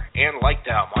Twitter and like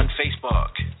them on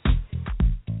Facebook.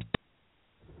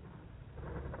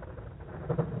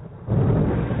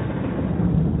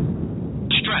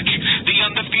 The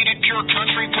undefeated Pure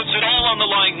Country puts it all on the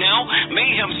line now.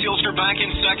 Mayhem Sealster back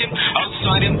in second.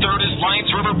 Outside in third is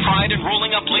Lions River Pride, and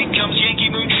rolling up late comes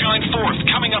Yankee Moonshine fourth,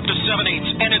 coming up to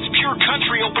 7/8. And it's Pure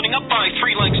Country opening up by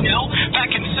 3 lengths now.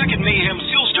 Back in second, Mayhem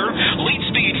Sealster. Lead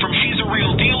speed from She's a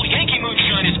Real Deal. Yankee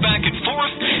Moonshine is back in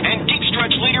fourth, and deep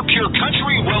stretch leader Pure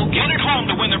Country will get it home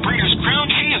to win the Breeders' Crown.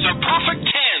 She is a perfect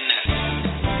 10.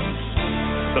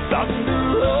 The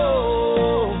thunder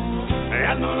rolls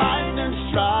and the lightning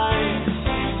strikes.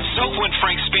 Southwind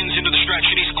Frank spins into the stretch,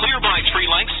 and he's clear by 3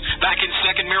 lengths. Back in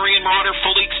second, Marion Marauder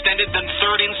fully extended. Then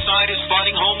third inside is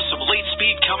sliding home. Some late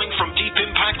speed coming from Deep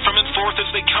Impact from in fourth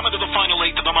as they come into the final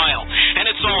 8th of the mile. And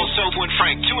it's all Southwind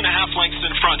Frank, 2.5 lengths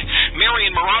in front.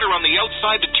 Marion Marauder on the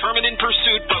outside, determined in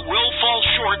pursuit, but will fall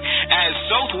short as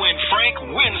Southwind Frank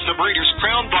wins the Breeders'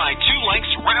 Crown by 2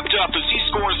 lengths, wrapped up as he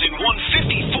scores in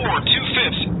 1:54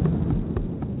 2/5.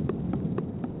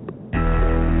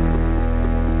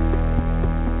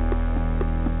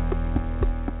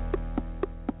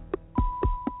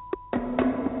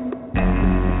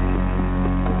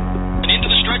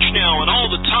 Now, and all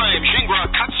the time,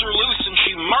 Gingras cuts her loose, and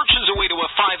she marches away to a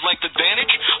 5-length advantage.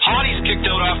 Hattie's kicked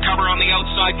out off cover on the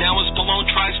outside now as Ballone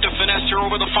tries to finesse her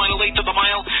over the final 8th of the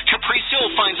mile. Caprice Hill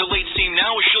finds a late seam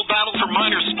now as she'll battle for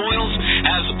minor spoils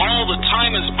as All the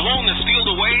Time has blown this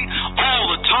field away. All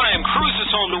the Time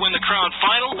cruises home to win the Crown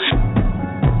final.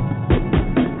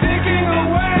 Taking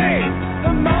away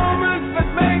the moments that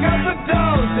make up the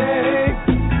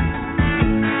dosage.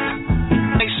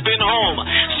 They spin home.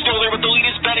 Still there with the lead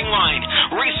is Betting Line.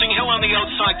 Racing Hill on the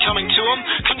outside coming to him.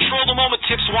 Control the Moment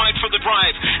tips wide for the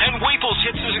drive. And Waples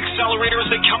hits his accelerator as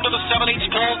they come to the 7/8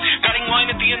 pole. Betting Line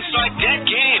at the inside. Dead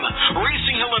game.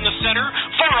 Racing Hill in the center.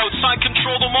 Far outside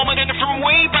Control the Moment. And from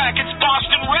way back it's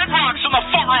Boston Red Rocks on the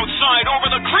far outside over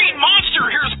the Green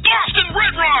Monster. Here's Boston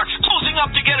Red Rocks closing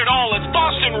up to get it all. It's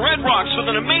Boston Red Rocks with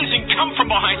with an amazing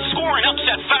come-from-behind score in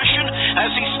upset fashion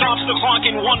as he stops the clock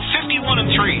in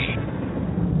 1:51.3.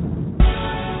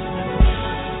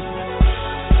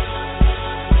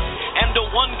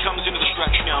 One comes into the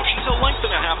stretch now. She's a length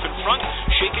and a half in front.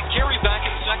 Shake and carry back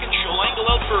in second. She'll angle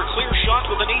out for a clear shot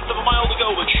with an eighth of a mile to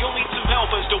go, but she'll need some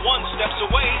help as DeOne steps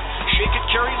away. Shake and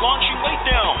carry launching late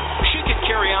now. Shake and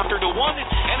carry after DeOne,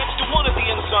 and it's DeOne at the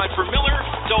inside for Miller.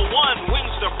 DeOne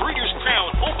wins the Breeders' Crown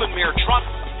Open Mare Trot.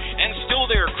 And still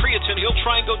there, Creaton, he'll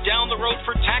try and go down the road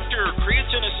for Tactor.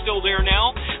 Creaton is still there now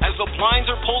as the blinds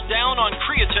are pulled down on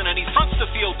Creaton, and he fronts the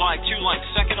field by 2 lengths.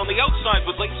 Second on the outside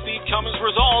with Late Speed Cummins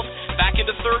Resolve. Back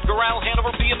into third, Goral, Hanover,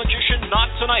 Be a Magician, not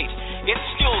tonight. It's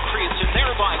still Creaton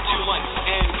there by 2 lengths,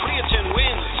 and Creaton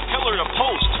wins pillar to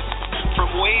post.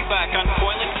 From way back on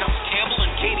Coiling comes Campbell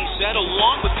and Katie Said,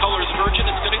 along with Colors Virgin.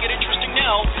 It's going to get interesting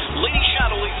now. Lady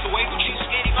Shadow leads the way, but she's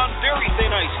skating on very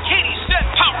thin ice. Katie Said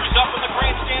powers up in the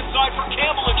grandstand side for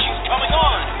Campbell, and she's coming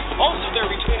on. Also there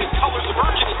between his Colors of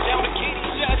Virgin is down to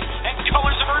Katie Said, and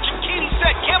Colors of Virgin, Katie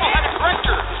Said. Campbell had a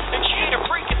corrector, and she ate a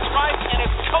break in stride, and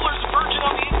it's Colors of Virgin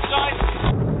on the inside.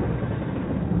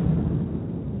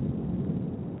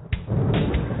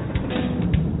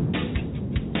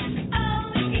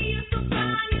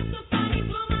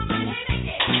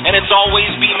 And it's always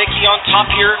be Mickey on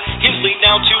top here. His lead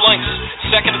now 2 lengths.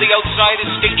 Second to the outside is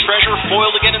State Treasure.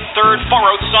 Foiled again in third. Far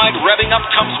outside, revving up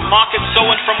comes Mock and So,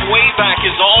 and from way back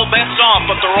is all bets off.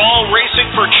 But they're all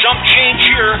racing for jump change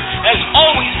here. As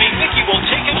always be Mickey will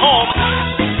take it home.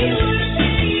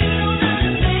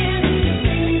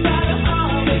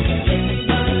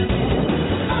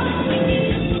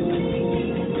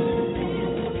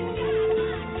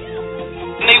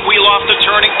 They wheel off the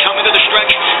turn and come into the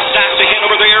stretch. Sass ahead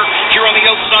over there. Here on the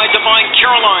outside, Divine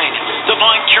Caroline.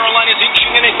 Divine Caroline is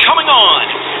inching in and coming on.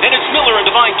 And it's Miller and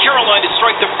Divine Caroline to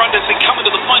strike the front as they come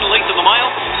into the final eighth of the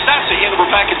mile. Sass ahead over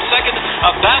back in second.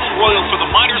 A battle royal for the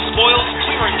minor spoils.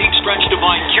 Clear and deep stretch,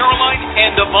 Divine Caroline.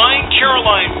 And Divine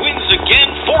Caroline wins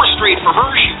again. 4 straight for her.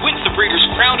 She wins the Breeders'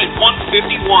 Crown at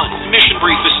 1:51. Mission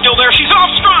Brief is still there. She's off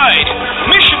stride.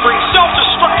 Mission Brief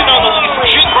self-destructed on the lead for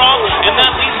Gingras, and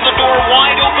that leaves the door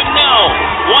wide open now.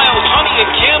 Wild Honey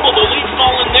and Campbell, the lead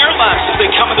fall in their laps as they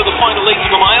come into the final eighth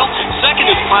of the mile. Second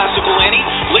is Classical Annie.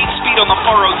 Late Speed on the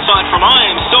far outside from I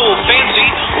Am So Fancy.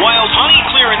 Wild Honey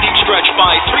clear and deep stretch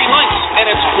by 3 lengths, and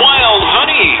it's Wild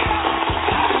Honey.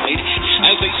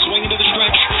 As they swing into the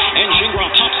stretch, and Gingras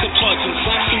pops the plugs and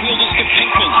slaps the wheels to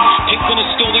Pinkman. Pinkman is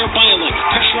still there by a length.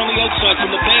 Pressure on the outside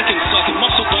from the bank in second.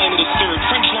 Muscle Diamond is third.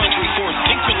 French Laundry fourth.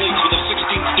 Pinkman leads with a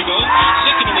 16th to go.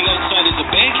 Second on the outside is the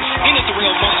bank. In at the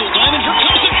rail, Muscle Diamond. Here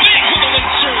comes the bank with a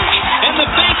late surge. And the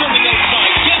bank on the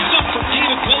outside gets up for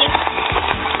David Miller.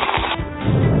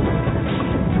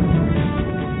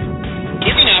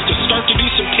 They're going to have to start to do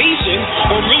some pacing,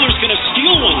 or Miller's going to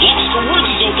steal one. Lost for Words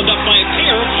is opened up by a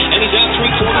pair, and he's at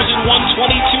 3/4 in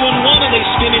 1:22.1, and they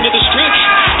spin into the stretch.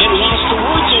 And Lost for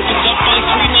Words opens up by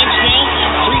 3 lengths now.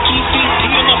 Freaky Feet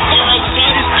Pete on the far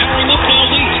outside is powering up now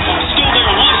late. Still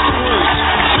there, Lost for Words.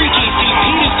 Freaky Feet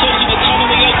Pete is closing the ton on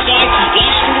the outside.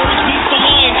 Lost for Words meets the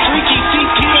line. Freaky Feet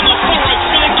Pete on the far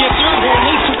outside gets airborne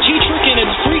late for Tetrick, and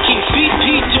it's Freaky Feet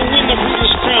Pete to win the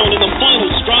Breeders' Crown in the final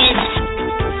strides.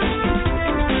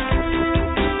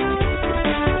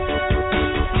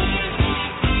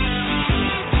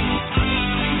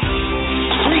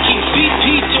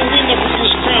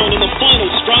 In the final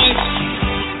strides.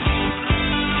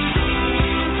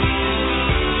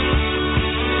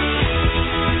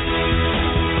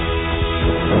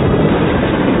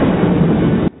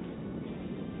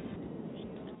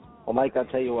 Well, Mike, I'll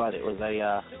tell you what, it was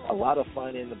a lot of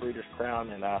fun in the Breeders'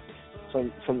 Crown, and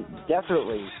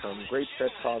definitely some great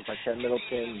stretch calls by Ken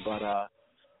Middleton. But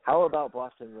how about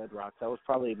Boston Red Rocks? That was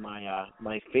probably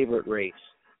my favorite race.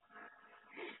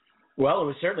 Well, it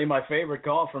was certainly my favorite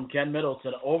call from Ken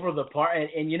Middleton over the par.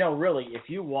 And, you know, really, if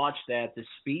you watch that, the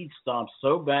speed stopped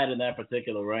so bad in that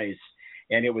particular race,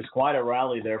 and it was quite a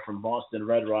rally there from Boston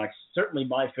Red Rocks. Certainly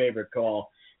my favorite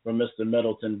call from Mr.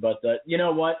 Middleton. But you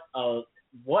know what?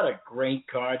 What a great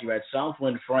card. You had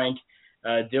Southwind Frank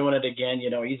doing it again. You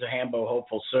know, he's a Hambo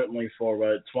hopeful certainly for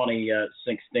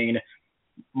 2016.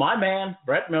 My man,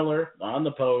 Brett Miller, on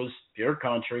the pose, pure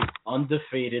country,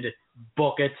 undefeated,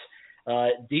 book it.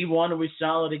 D1 was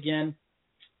solid again.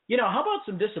 You know, how about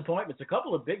some disappointments? A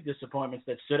couple of big disappointments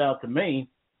that stood out to me.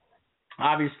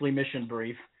 Obviously, Mission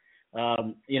Brief.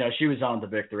 You know, she was on the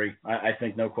victory. I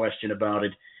think no question about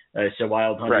it. So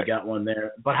Wild Honey got one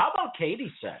there. But how about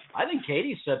Katie Said? I think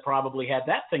Katie Said probably had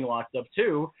that thing locked up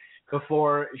too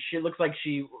before she looks like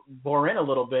she bore in a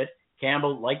little bit.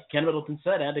 Campbell, like Ken Middleton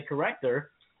said, had to correct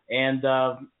her. And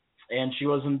and she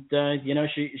wasn't,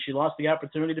 she lost the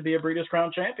opportunity to be a Breeders'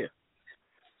 Crown champion.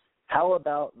 How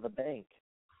about the bank?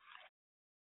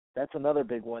 That's another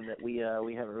big one that we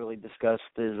haven't really discussed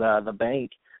is the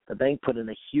bank. The bank put in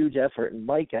a huge effort, and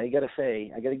Mike, I got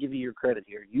to give you your credit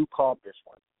here. You called this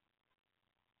one.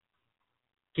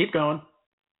 Keep going.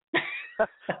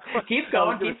 Keep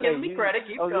going. Keep giving me credit.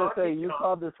 Keep going. I was going to say, you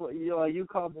called this one. You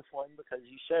called this one because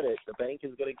you said it. The bank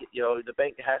is going to get. The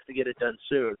bank has to get it done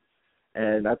soon.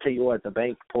 And I'll tell you what, the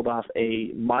bank pulled off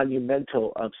a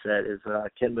monumental upset, as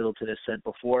Ken Middleton has said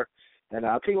before. And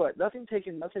I'll tell you what, nothing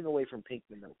away from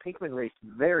Pinkman though. Pinkman raced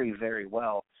very, very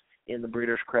well in the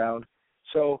Breeders' Crown.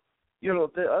 So,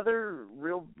 the other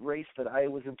real race that I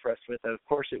was impressed with, of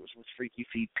course, it was with Freaky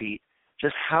Feet Pete.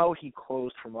 Just how he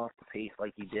closed from off the pace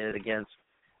like he did against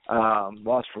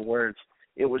Lost for Words.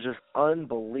 It was just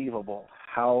unbelievable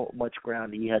how much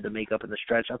ground he had to make up in the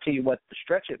stretch. I'll tell you what, the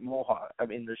stretch at Mohawk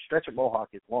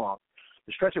is long.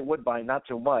 The stretch at Woodbine, not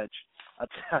so much.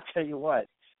 I'll tell you what,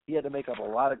 he had to make up a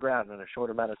lot of ground in a short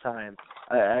amount of time.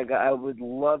 I would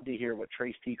love to hear what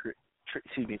Trace Teacher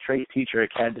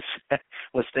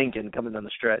was thinking coming on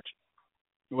the stretch.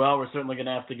 Well, we're certainly going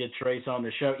to have to get Trace on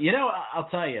the show. I'll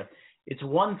tell you, it's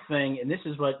one thing, and this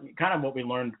is what we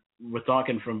learned with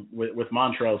talking with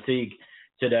Montrell Teague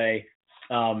today,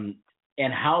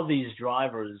 and how these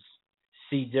drivers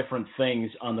see different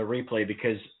things on the replay.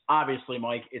 Because obviously,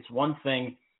 Mike, it's one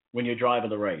thing when you're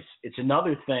driving the race. It's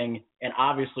another thing, and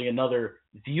obviously another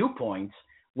viewpoint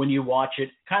when you watch it,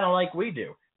 kind of like we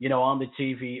do, on the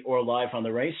TV or live on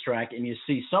the racetrack, and you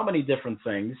see so many different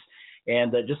things,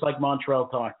 and just like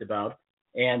Montrell talked about.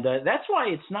 And that's why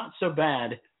it's not so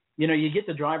bad. You get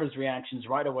the drivers' reactions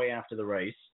right away after the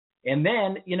race, and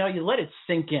then, you let it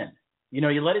sink in.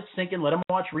 You let it sink in, let them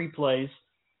watch replays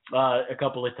a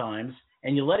couple of times,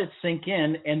 and you let it sink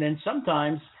in, and then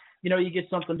sometimes, you get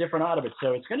something different out of it.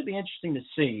 So it's going to be interesting to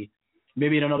see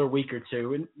maybe in another week or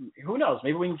two, and who knows,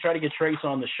 maybe we can try to get Trace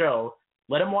on the show,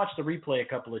 let him watch the replay a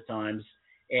couple of times,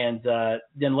 and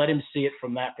then let him see it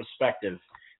from that perspective.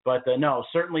 But, no,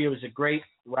 certainly it was a great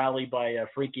rally by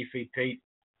Freaky Feet Pete.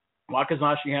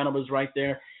 Wakazashi Hannah was right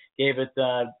there, gave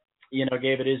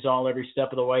it his all every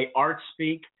step of the way. Art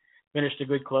Speak finished a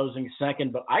good closing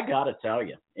second, but I got to tell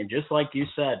you, and just like you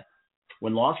said,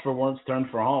 when Lost for Words turned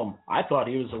for home, I thought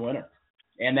he was the winner.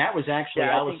 And that was actually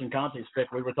Allison Conte's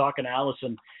pick. We were talking to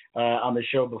Allison on the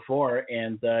show before,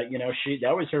 and, that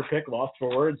was her pick, Lost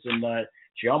for Words, and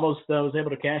she almost was able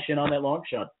to cash in on that long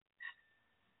shot.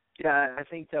 Yeah, I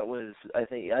think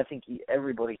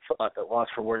everybody thought that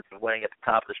Lost for Words was weighing at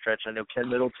the top of the stretch. I know Ken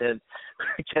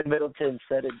Middleton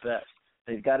said it best.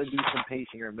 They've got to do some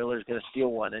pacing or Miller's going to steal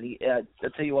one. And I'll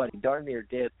tell you what, he darn near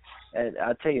did. And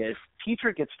I'll tell you, if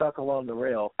Teacher gets stuck along the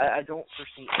rail, I don't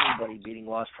foresee anybody beating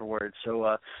Lost for Words.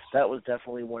 So that was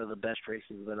definitely one of the best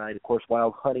races of the night. Of course,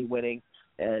 Wild Honey winning,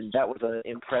 and that was an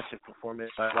impressive performance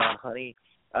by Wild Honey.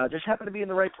 Just happened to be in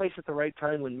the right place at the right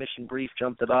time when Mission Brief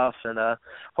jumped it off. And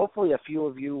hopefully a few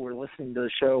of you were listening to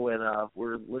the show and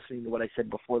were listening to what I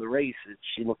said before the race.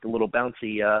 She looked a little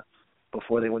bouncy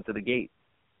before they went to the gate.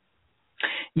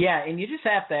 Yeah, and you just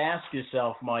have to ask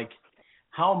yourself, Mike,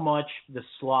 how much the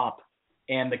slop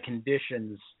and the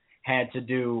conditions had to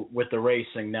do with the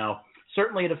racing. Now,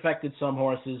 certainly it affected some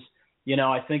horses.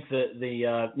 I think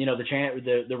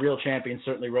the real champion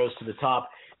certainly rose to the top.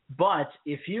 But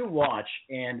if you watch,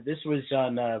 and this was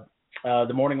on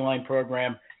the Morning Line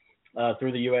program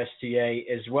through the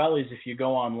USTA, as well as if you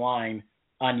go online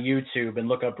on YouTube and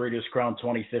look up Breeders' Crown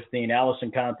 2015,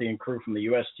 Allison Conte and crew from the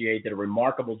USTA did a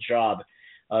remarkable job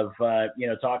of,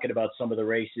 talking about some of the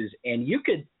races. And you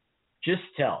could just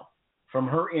tell from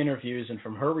her interviews and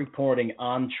from her reporting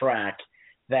on track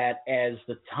that as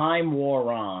the time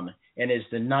wore on and as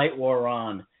the night wore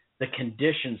on, the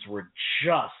conditions were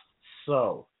just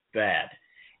so bad.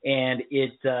 And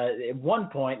it at one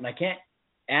point, and I can't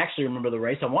actually remember the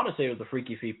race, I want to say it was the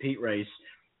Freaky Feet Pete race,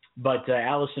 but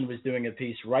Allison was doing a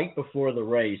piece right before the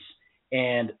race,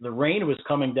 and the rain was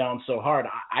coming down so hard.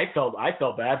 I felt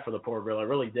bad for the poor girl. I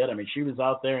really did. I mean, she was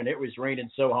out there, and it was raining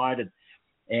so hard,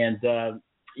 and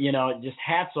just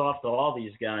hats off to all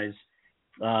these guys,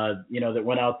 that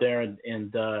went out there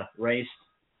and raced.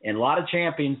 And a lot of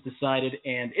champions decided,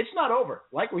 and it's not over.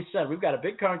 Like we said, we've got a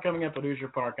big card coming up at Hoosier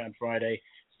Park on Friday.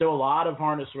 Still a lot of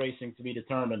harness racing to be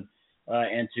determined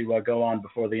and to go on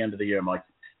before the end of the year, Mike.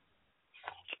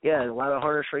 Yeah, a lot of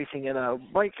harness racing. And,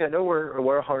 Mike, I know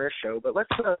we're a harness show, but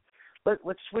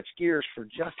let's switch gears for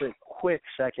just a quick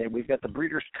second. We've got the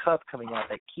Breeders' Cup coming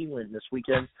out at Keeneland this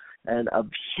weekend, and a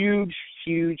huge,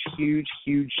 huge, huge,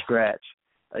 huge scratch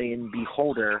in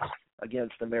Beholder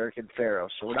against American Pharoah.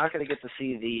 So we're not going to get to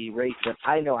see the race that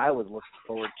I know I was looking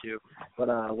forward to, but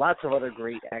lots of other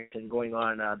great action going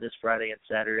on this Friday and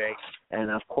Saturday. And,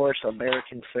 of course,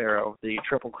 American Pharoah, the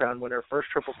Triple Crown winner, first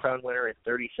Triple Crown winner in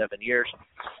 37 years,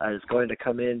 is going to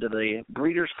come into the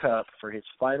Breeders' Cup for his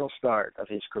final start of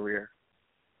his career.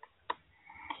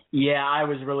 Yeah, I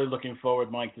was really looking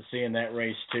forward, Mike, to seeing that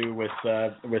race too with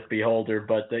Beholder.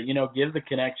 But give the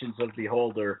connections of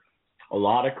Beholder a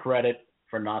lot of credit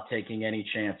for not taking any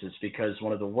chances, because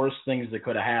one of the worst things that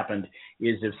could have happened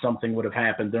is if something would have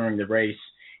happened during the race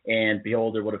and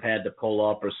Beholder would have had to pull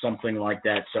up or something like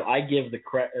that. So I give the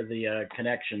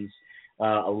connections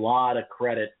a lot of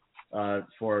credit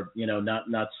for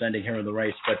not sending her in the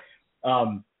race, but.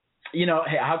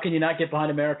 How can you not get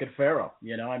behind American Pharoah?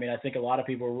 I think a lot of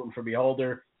people are rooting for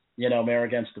Beholder, Mare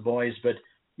against the boys. But,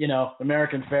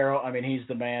 American Pharoah, he's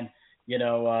the man.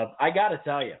 I got to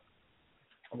tell you,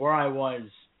 where I was,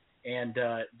 and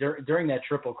during that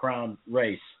Triple Crown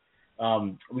race,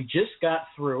 we just got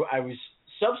through. I was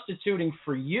substituting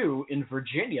for you in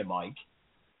Virginia, Mike,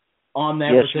 on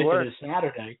that particular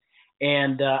Saturday.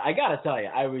 And I got to tell you,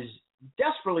 I was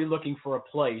desperately looking for a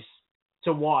place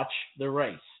to watch the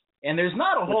race. And there's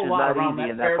not a whole lot around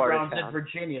that fairgrounds in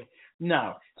Virginia.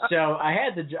 No. So I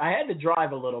had to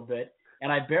drive a little bit,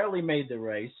 and I barely made the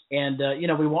race. And,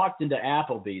 we walked into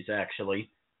Applebee's, actually,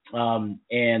 and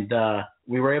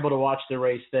we were able to watch the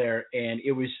race there. And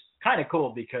it was kind of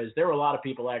cool because there were a lot of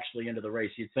people actually into the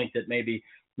race. You'd think that maybe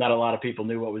not a lot of people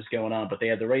knew what was going on, but they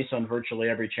had the race on virtually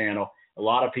every channel. A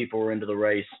lot of people were into the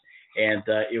race, and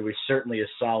it was certainly a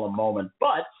solemn moment.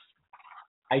 But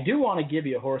I do want to give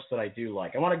you a horse that I do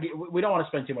like. We don't want to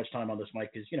spend too much time on this,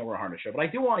 Mike, because, we're a harness show. But I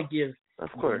do want to give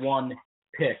one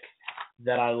pick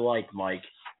that I like, Mike,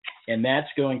 and that's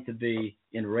going to be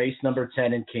in race number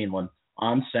 10 in Keeneland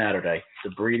on Saturday,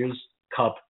 the Breeders'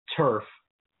 Cup Turf.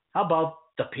 How about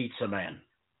the Pizza Man?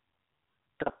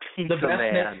 The Pizza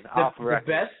Man.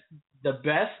 The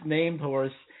best named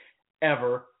horse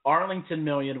ever. Arlington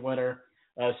Million winner.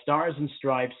 Stars and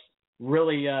Stripes.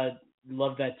 Really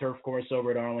loved that turf course over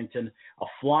at Arlington. A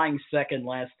flying second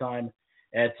last time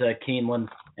at Keeneland.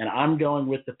 And I'm going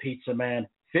with the Pizza Man.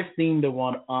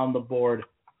 15-1 on the board.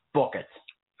 Book it.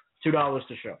 $2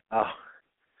 to show. Oh,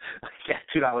 yeah,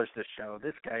 $2 to show.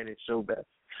 This guy is so bad.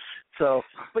 So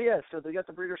they got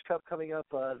the Breeders' Cup coming up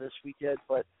this weekend.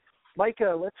 But, Mike,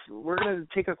 we're going to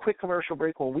take a quick commercial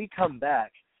break. When we come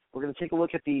back, we're going to take a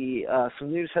look at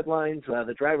some news headlines,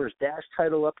 the Driver's Dash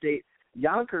title update.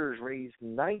 Yonkers raised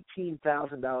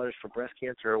 $19,000 for breast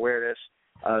cancer awareness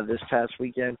this past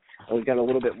weekend, and we've got a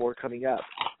little bit more coming up.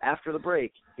 After the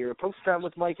break, here at Post Time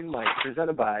with Mike and Mike,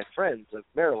 presented by Friends of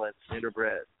Maryland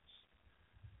Standardbreds.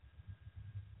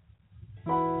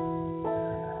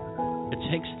 It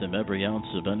takes them every ounce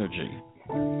of energy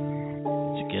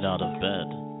to get out of bed.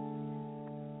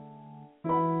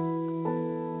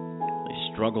 They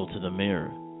struggle to the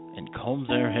mirror and comb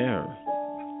their hair,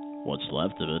 what's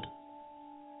left of it.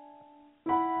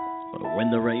 But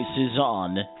when the race is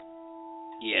on,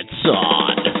 it's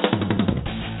on.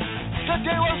 The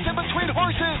Delos in between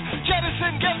horses.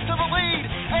 Jettison gets to the lead,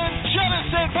 and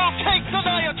Jettison will take the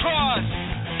Niatron.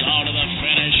 Down to the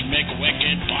finish,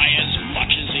 McWicked by as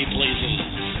much as he pleases.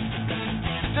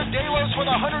 The Delos with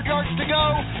 100 yards to go.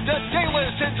 The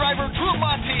Delos and driver Drew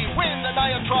Monty win the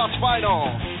Niatron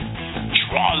final.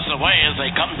 Draws away as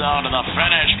they come down to the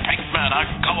finish. Pinkman, a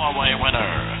go-away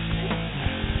winner.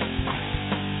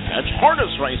 It's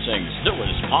Harness Racing's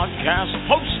newest podcast,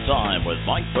 Post Time with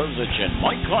Mike Bozich and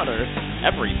Mike Carter,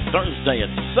 every Thursday at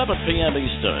 7 p.m.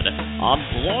 Eastern on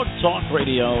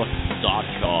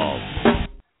blogtalkradio.com.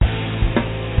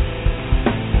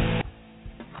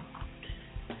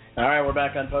 All right, we're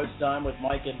back on Post Time with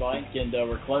Mike and Mike, and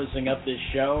we're closing up this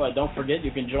show. Don't forget,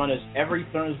 you can join us every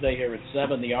Thursday here at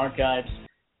 7, the archives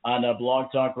on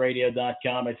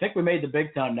blogtalkradio.com. I think we made the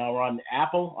big time now. We're on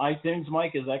Apple, iTunes,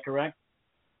 Mike, is that correct?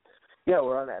 Yeah,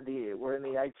 we're in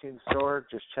the iTunes store.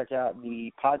 Just check out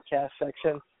the podcast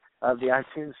section of the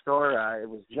iTunes store. It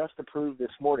was just approved this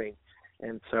morning,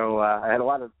 and so I had a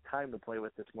lot of time to play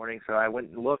with this morning. So I went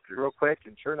and looked real quick,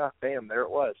 and sure enough, bam, there it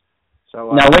was.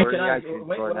 So now, we're in the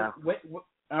iTunes store now.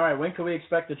 All right, when can we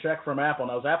expect a check from Apple?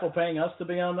 Now, is Apple paying us to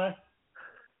be on there?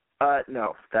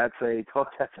 No, that's a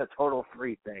total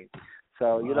free thing.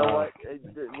 So you know what?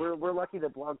 We're lucky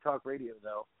that Blog Talk Radio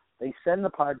though. They send the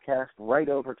podcast right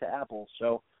over to Apple,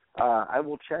 so I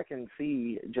will check and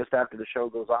see just after the show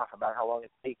goes off about how long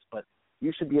it takes, but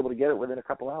you should be able to get it within a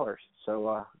couple hours.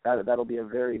 So that'll be a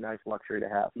very nice luxury to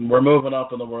have. We're moving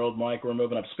up in the world, Mike. We're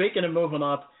moving up. Speaking of moving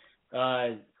up,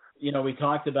 we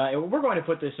talked about – we're going to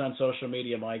put this on social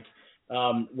media, Mike.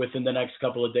 within the next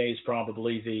couple of days,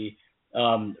 probably, the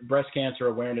breast cancer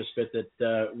awareness bit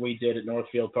that we did at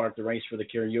Northfield Park, the Race for the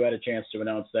Cure. You had a chance to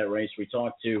announce that race. We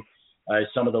talked to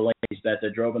some of the ladies that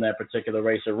drove in that particular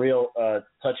race, a real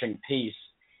touching piece.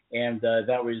 And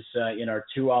that was in our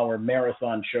 2-hour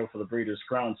marathon show for the Breeders'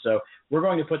 Crown. So we're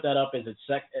going to put that up as a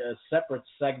separate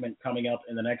segment coming up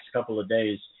in the next couple of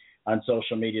days on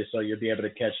social media, so you'll be able to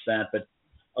catch that. But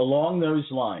along those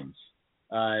lines,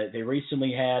 they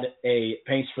recently had a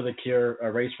Race for the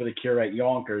Cure at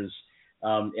Yonkers,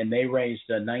 and they raised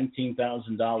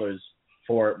 $19,000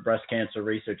 for breast cancer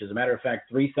research. As a matter of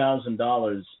fact,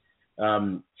 $3,000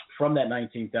 from that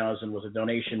 $19,000 was a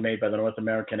donation made by the North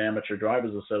American Amateur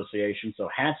Drivers Association. So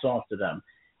hats off to them.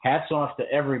 Hats off to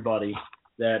everybody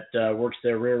that works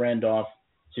their rear end off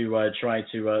to try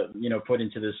to put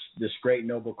into this great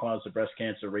noble cause of breast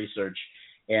cancer research.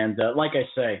 And like I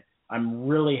say, I'm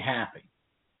really happy,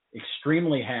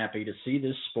 extremely happy to see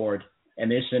this sport and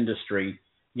this industry,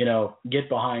 get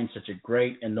behind such a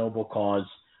great and noble cause.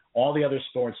 All the other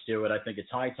sports do it. I think it's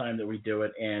high time that we do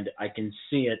it, and I can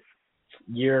see it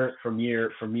year from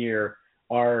year from year,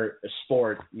 our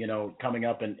sport, coming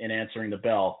up and answering the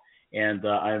bell. And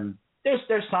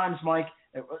there's times, Mike,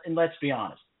 and let's be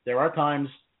honest, there are times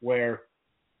where,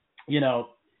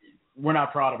 we're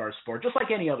not proud of our sport, just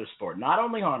like any other sport, not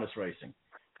only harness racing,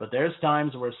 but there's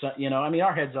times where,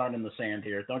 our heads aren't in the sand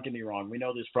here. Don't get me wrong. We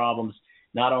know there's problems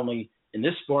not only in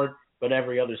this sport, but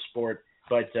every other sport.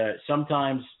 But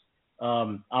sometimes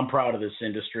I'm proud of this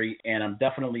industry, and I'm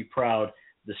definitely proud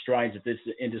the strides that this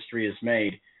industry has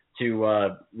made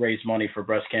to raise money for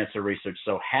breast cancer research.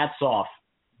 So hats off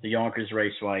the Yonkers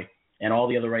Raceway and all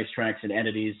the other racetracks and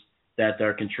entities that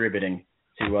are contributing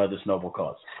to this noble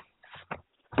cause.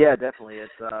 Yeah, definitely.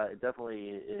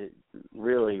 It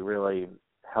really, really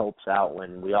helps out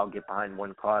when we all get behind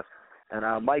one cause.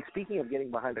 And Mike, speaking of getting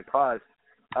behind a cause,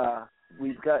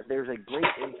 there's a great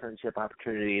internship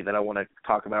opportunity that I want to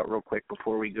talk about real quick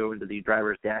before we go into the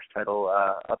driver's dash title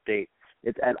update.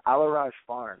 It's at Alaraj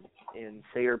Farm in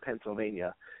Sayre,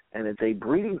 Pennsylvania, and it's a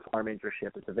breeding farm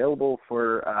internship. It's available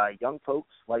for young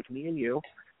folks like me and you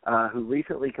who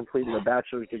recently completed a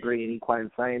bachelor's degree in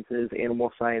equine sciences,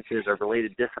 animal sciences, or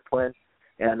related discipline.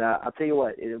 And I'll tell you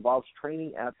what, it involves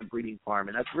training at the breeding farm,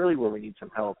 and that's really where we need some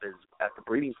help is at the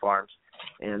breeding farms.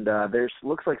 And there's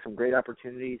looks like some great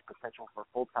opportunities, potential for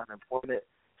full-time employment.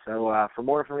 So for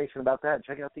more information about that,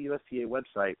 check out the USTA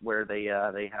website where they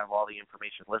have all the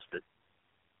information listed.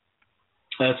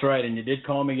 That's right, and you did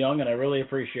call me young, and I really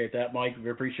appreciate that, Mike. We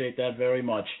appreciate that very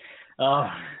much.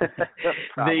 Now,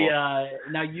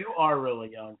 you are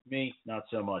really young. Me, not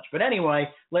so much. But anyway,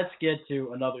 let's get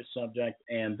to another subject.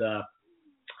 And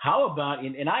how about,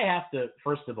 and I have to,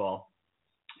 first of all,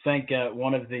 thank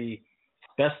one of the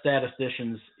best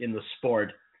statisticians in the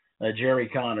sport, Jerry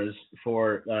Connors,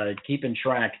 for keeping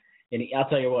track. And I'll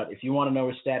tell you what, if you want to know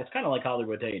his stat, it's kind of like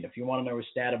Hollywood Hayden. If you want to know his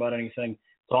stat about anything,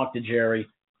 talk to Jerry,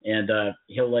 and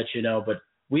he'll let you know. But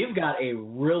we've got a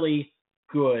really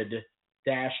good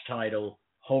dash title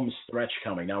home stretch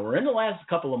coming. Now, we're in the last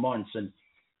couple of months, and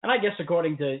I guess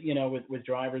according to, with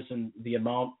drivers and the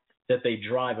amount that they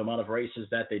drive, amount of races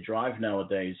that they drive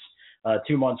nowadays,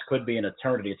 2 months could be an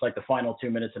eternity. It's like the final 2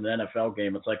 minutes in an NFL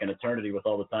game. It's like an eternity with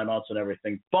all the timeouts and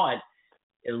everything. But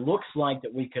it looks like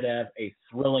that we could have a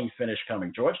thrilling finish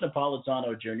coming. George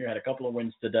Napolitano Jr. had a couple of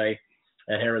wins today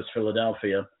at Harrah's,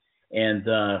 Philadelphia. And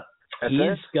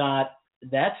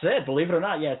that's it, believe it or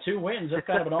not. Yeah, 2 wins. That's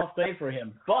kind of an off day for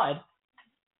him. But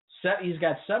he's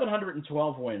got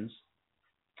 712 wins,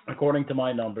 according to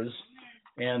my numbers,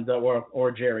 and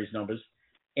or Jerry's numbers.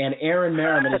 And Aaron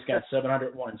Merriman has got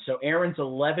 701. So Aaron's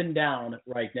 11 down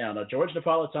right now. Now, George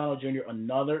Napolitano Jr.,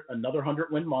 another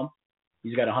 100-win month.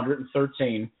 He's got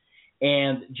 113.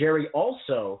 And Jerry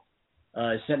also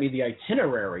sent me the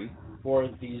itinerary for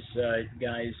these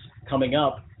guys coming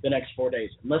up the next 4 days.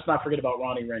 And let's not forget about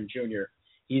Ronnie Wren Jr.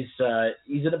 He's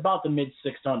at about the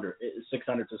mid-600s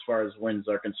as far as wins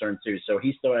are concerned, too. So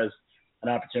he still has an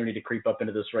opportunity to creep up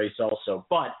into this race also.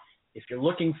 But if you're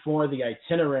looking for the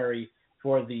itinerary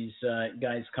for these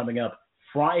guys coming up,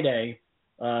 Friday,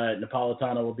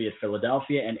 Napolitano will be at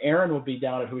Philadelphia, and Aaron will be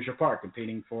down at Hoosier Park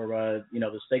competing for,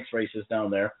 the stakes races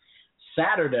down there.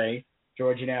 Saturday,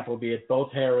 George and Apple will be at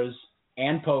both Harrah's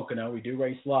and Pocono. We do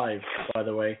race live, by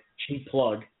the way. Cheap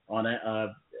plug on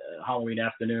Halloween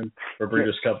afternoon for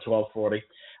Breeders' Cup 1240.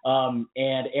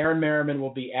 And Aaron Merriman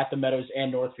will be at the Meadows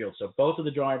and Northfield. So both of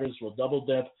the drivers will double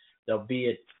dip. They'll be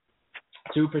at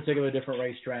 2 particular different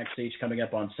racetracks each coming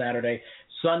up on Saturday.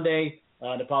 Sunday,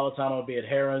 Napolitano will be at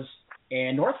Harrah's,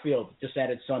 and Northfield just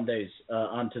added Sundays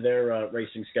onto their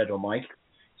racing schedule, Mike.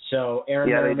 So Aaron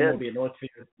Merriman will be at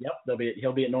Northfield. Yep,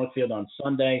 he'll be at Northfield on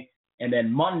Sunday. And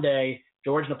then Monday,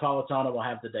 George Napolitano will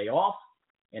have the day off,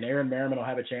 and Aaron Merriman will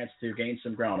have a chance to gain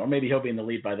some ground. Or maybe he'll be in the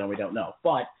lead by then, we don't know.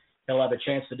 But he'll have a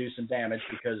chance to do some damage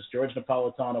because George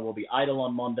Napolitano will be idle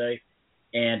on Monday,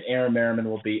 and Aaron Merriman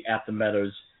will be at the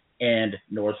Meadows and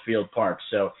Northfield Park.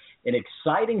 So an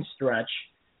exciting stretch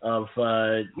of,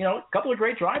 a couple of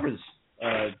great drivers,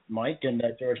 Mike, and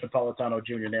George Napolitano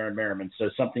Jr. and Aaron Merriman.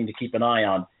 So something to keep an eye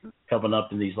on coming up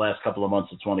in these last couple of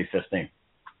months of 2015.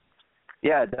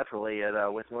 Yeah, definitely.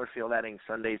 And with Northfield adding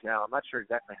Sundays now, I'm not sure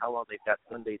exactly how long they've got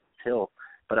Sundays until,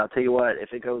 but I'll tell you what,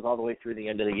 if it goes all the way through the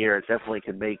end of the year, it definitely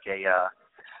could make a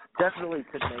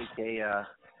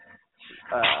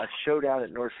showdown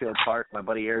at Northfield Park. My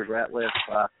buddy Ayers Ratliff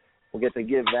will get to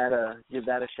give that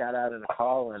a shout out and a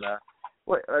call. And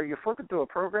what are you flipping through a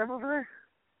program over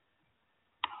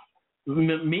there?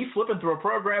 Me flipping through a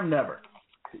program? Never.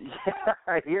 Yeah,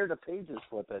 I hear the pages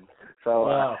flipping. So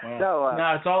no,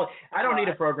 it's all. I don't need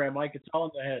a program, Mike. It's all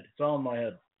in the head. It's all in my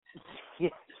head.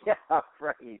 Yeah,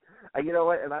 right. You know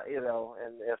what? And and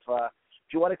if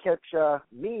you want to catch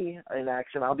me in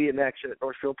action, I'll be in action at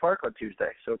Northfield Park on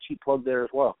Tuesday. So cheap plug there as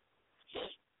well.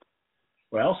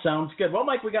 Well, sounds good. Well,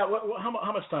 Mike, we got how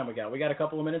much time we got? We got a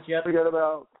couple of minutes yet. We got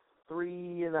about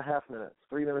 3.5 minutes.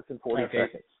 3 minutes and 40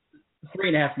 seconds.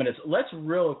 3.5 minutes. Let's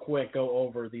real quick go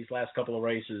over these last couple of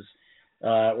races,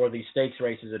 or these stakes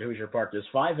races at Hoosier Park. There's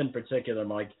 5 in particular,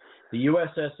 Mike. The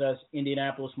USSS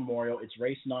Indianapolis Memorial. It's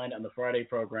race 9 on the Friday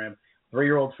program.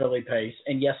 3-year-old filly pace.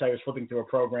 And yes, I was flipping through a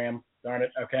program. Darn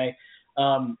it. Okay.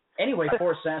 Anyway,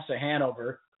 for Sassa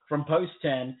Hanover from post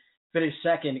 10, finished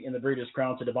second in the Breeders'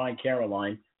 Crown to Divine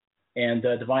Caroline. And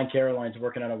Divine Caroline's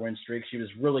working on a win streak. She was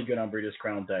really good on Breeders'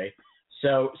 Crown Day.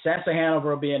 So Sassa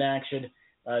Hanover will be in action.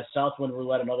 Southwind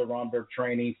Roulette, another Romberg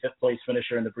trainee, 5th place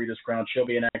finisher in the Breeders' Crown. She'll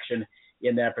be in action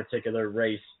in that particular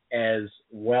race as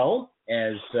well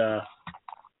as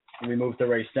we move to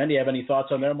race 10. Do you have any thoughts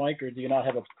on there, Mike, or do you not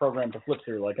have a program to flip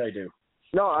through like I do?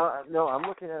 No, I'm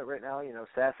looking at it right now.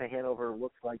 Sassa Hanover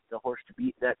looks like the horse to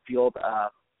beat that field.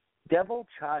 Devil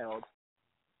Child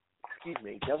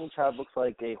looks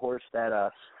like a horse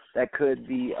that could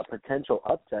be a potential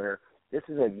upsetter. This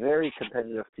is a very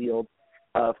competitive field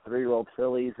of 3-year-old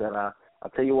fillies, and I'll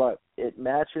tell you what, it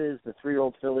matches the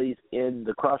 3-year-old fillies in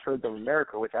the Crossroads of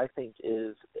America, which I think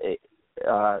is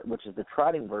which is the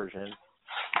trotting version.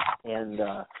 And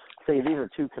these are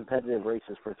 2 competitive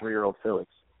races for 3-year-old fillies.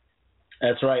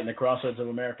 That's right, and the Crossroads of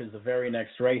America is the very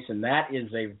next race, and that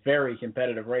is a very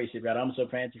competitive race. You've got I'm So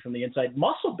Fancy from the inside.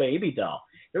 Muscle Baby Doll.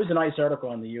 There was a nice article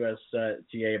on the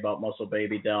USTA about Muscle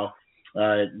Baby Doll.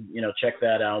 Check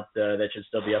that out. That should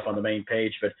still be up on the main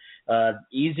page. But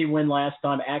easy win last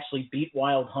time. Actually beat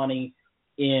Wild Honey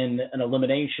in an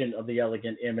elimination of the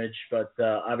Elegant Image, but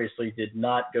obviously did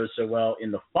not go so well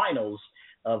in the finals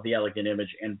of the Elegant Image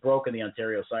and broke in the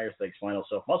Ontario Sire Stakes final.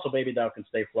 So if Muscle Baby Doll can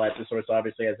stay flat, this horse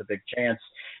obviously has a big chance.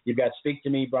 You've got Speak to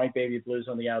Me, Bright Baby Blues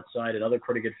on the outside, another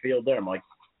pretty good field there, Mike.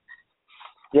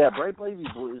 Yeah, Bright Baby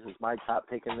Blues is my top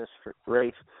pick in this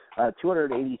race.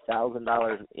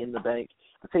 $280,000 in the bank.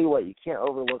 I'll tell you what, you can't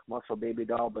overlook Muscle Baby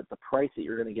Doll, but the price that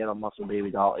you're going to get on Muscle Baby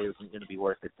Doll isn't going to be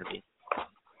worth it to me.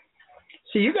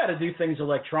 See, you got to do things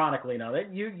electronically now.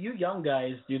 You young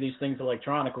guys do these things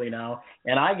electronically now,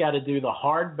 and I got to do the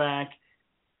hardback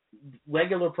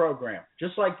regular program,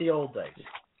 just like the old days.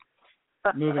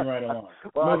 Moving right along.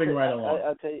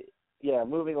 I'll tell you. Yeah,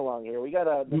 moving along here. We got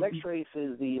the next race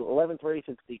is the 11th race.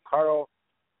 It's the Carl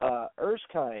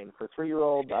Erskine for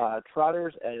 3-year-old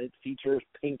trotters, and it features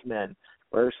Pinkman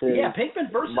versus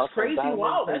Pinkman versus Crazy Diamond.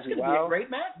 Wow. That's going to be a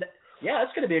great match. Yeah,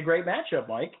 that's going to be a great matchup,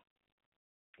 Mike.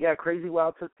 Yeah, Crazy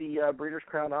Wow took the Breeders'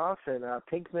 Crown off, and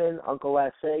Pinkman, Uncle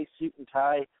Lassay, Suit and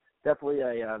Tie, definitely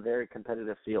a very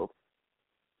competitive field.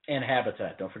 And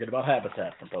Habitat. Don't forget about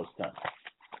Habitat from Post 10.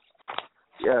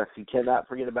 Yes, you cannot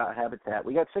forget about Habitat.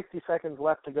 We got 60 seconds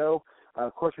left to go.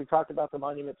 Of course, we talked about the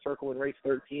Monument Circle in race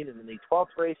 13, and in the 12th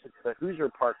race, it's the Hoosier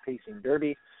Park Pacing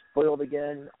Derby. Foiled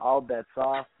again, all bets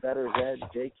off, Better Zed,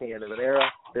 J.K. End of an Era.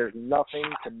 There's nothing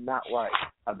to not like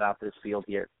about this field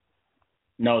here.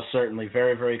 No, certainly.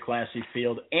 Very, very classy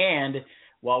field. And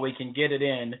while we can get it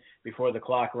in before the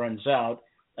clock runs out,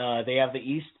 they have the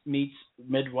East Meets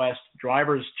Midwest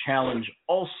Drivers Challenge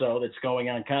also that's going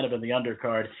on kind of in the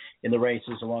undercard in the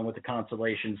races along with the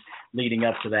consolations leading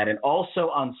up to that. And also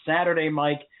on Saturday,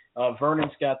 Mike,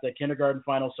 Vernon's got the kindergarten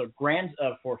final, so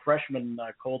for freshman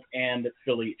colt and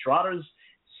filly trotters.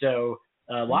 So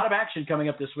a lot of action coming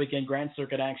up this weekend, Grand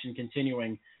Circuit action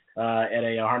continuing at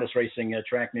a harness racing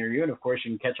track near you. And, of course,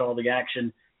 you can catch all the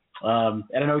action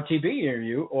at an OTB near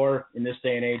you, or in this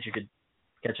day and age, you could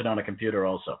catch it on a computer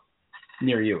also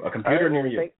near you. A computer near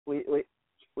you.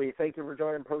 We thank you for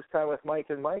joining Post Time with Mike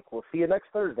and Mike. We'll see you next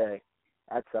Thursday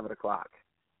at 7 o'clock.